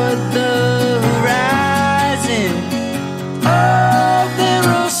toward the horizon. Oh, there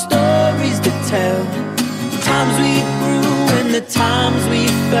are stories to tell. The times we grew and the times we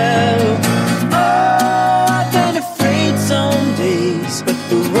fell. Oh, I've been afraid some days, but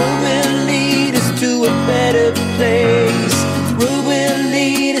the road will lead us to a better place. Road will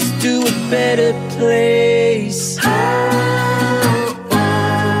lead us to a better place.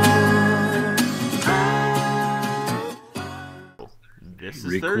 This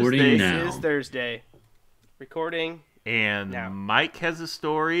is Recording Thursday. now. This is Thursday. Recording. And now. Mike has a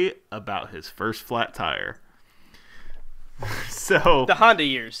story about his first flat tire. So The Honda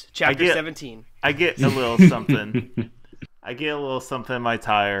years, chapter 17. I get a little something. I get a little something in my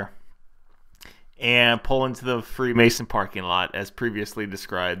tire and pull into the Freemason parking lot as previously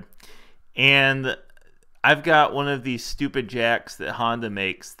described. And I've got one of these stupid jacks that Honda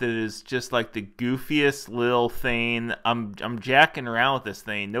makes that is just like the goofiest little thing. I'm jacking around with this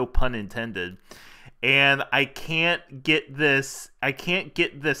thing, no pun intended. And I can't get this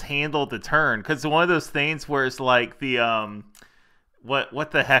handle to turn because it's one of those things where it's like the what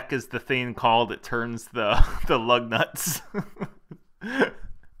the heck is the thing called that turns the lug nuts?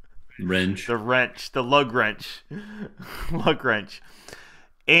 Wrench. The lug wrench. Lug wrench.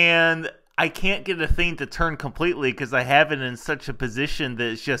 And I can't get a thing to turn completely because I have it in such a position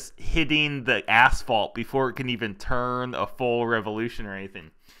that it's just hitting the asphalt before it can even turn a full revolution or anything.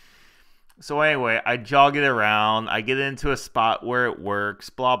 So anyway, I jog it around. I get into a spot where it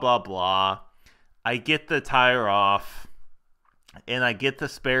works, blah, blah, blah. I get the tire off, and I get the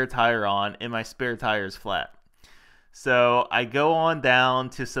spare tire on, and my spare tire is flat. So I go on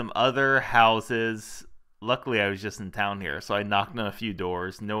down to some other houses. Luckily, I was just in town here, so I knocked on a few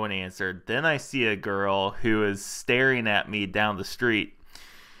doors. No one answered. Then I see a girl who is staring at me down the street.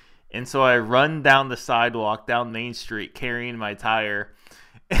 And so I run down the sidewalk, down Main Street, carrying my tire.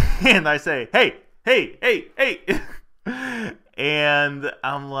 And I say, hey. And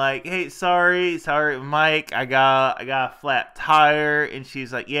I'm like, hey, sorry, Mike, I got a flat tire. And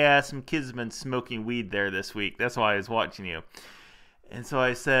she's like, yeah, some kids have been smoking weed there this week. That's why I was watching you. And so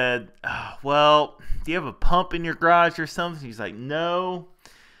I said, well, do you have a pump in your garage or something? She's like, no.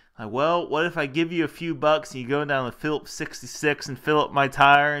 I'm like, well, what if I give you a few bucks and you go down to Phillips 66 and fill up my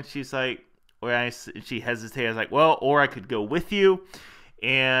tire? And she's like, she hesitated. I was like, well, or I could go with you.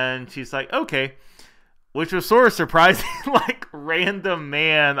 And she's like, okay, which was sort of surprising. Like, random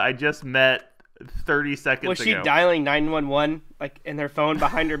man I just met 30 seconds ago. Was she dialing 911 like in her phone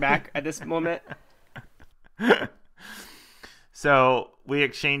behind her back at this moment? So we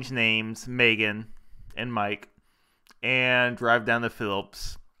exchange names, Megan and Mike, and drive down to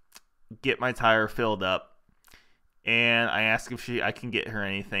Phillips, get my tire filled up, and I ask if I can get her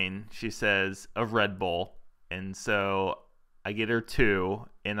anything. She says a Red Bull, and so I get her 2,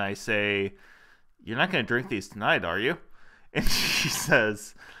 and I say, you're not going to drink these tonight, are you? And she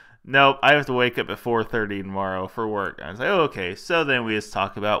says, nope, I have to wake up at 4:30 tomorrow for work. And I was like, oh, okay. So then we just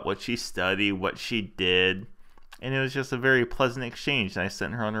talk about what she studied, what she did, and it was just a very pleasant exchange, and I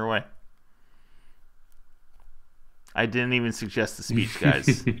sent her on her way. I didn't even suggest the speech,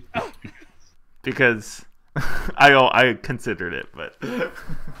 guys, because I considered it, but...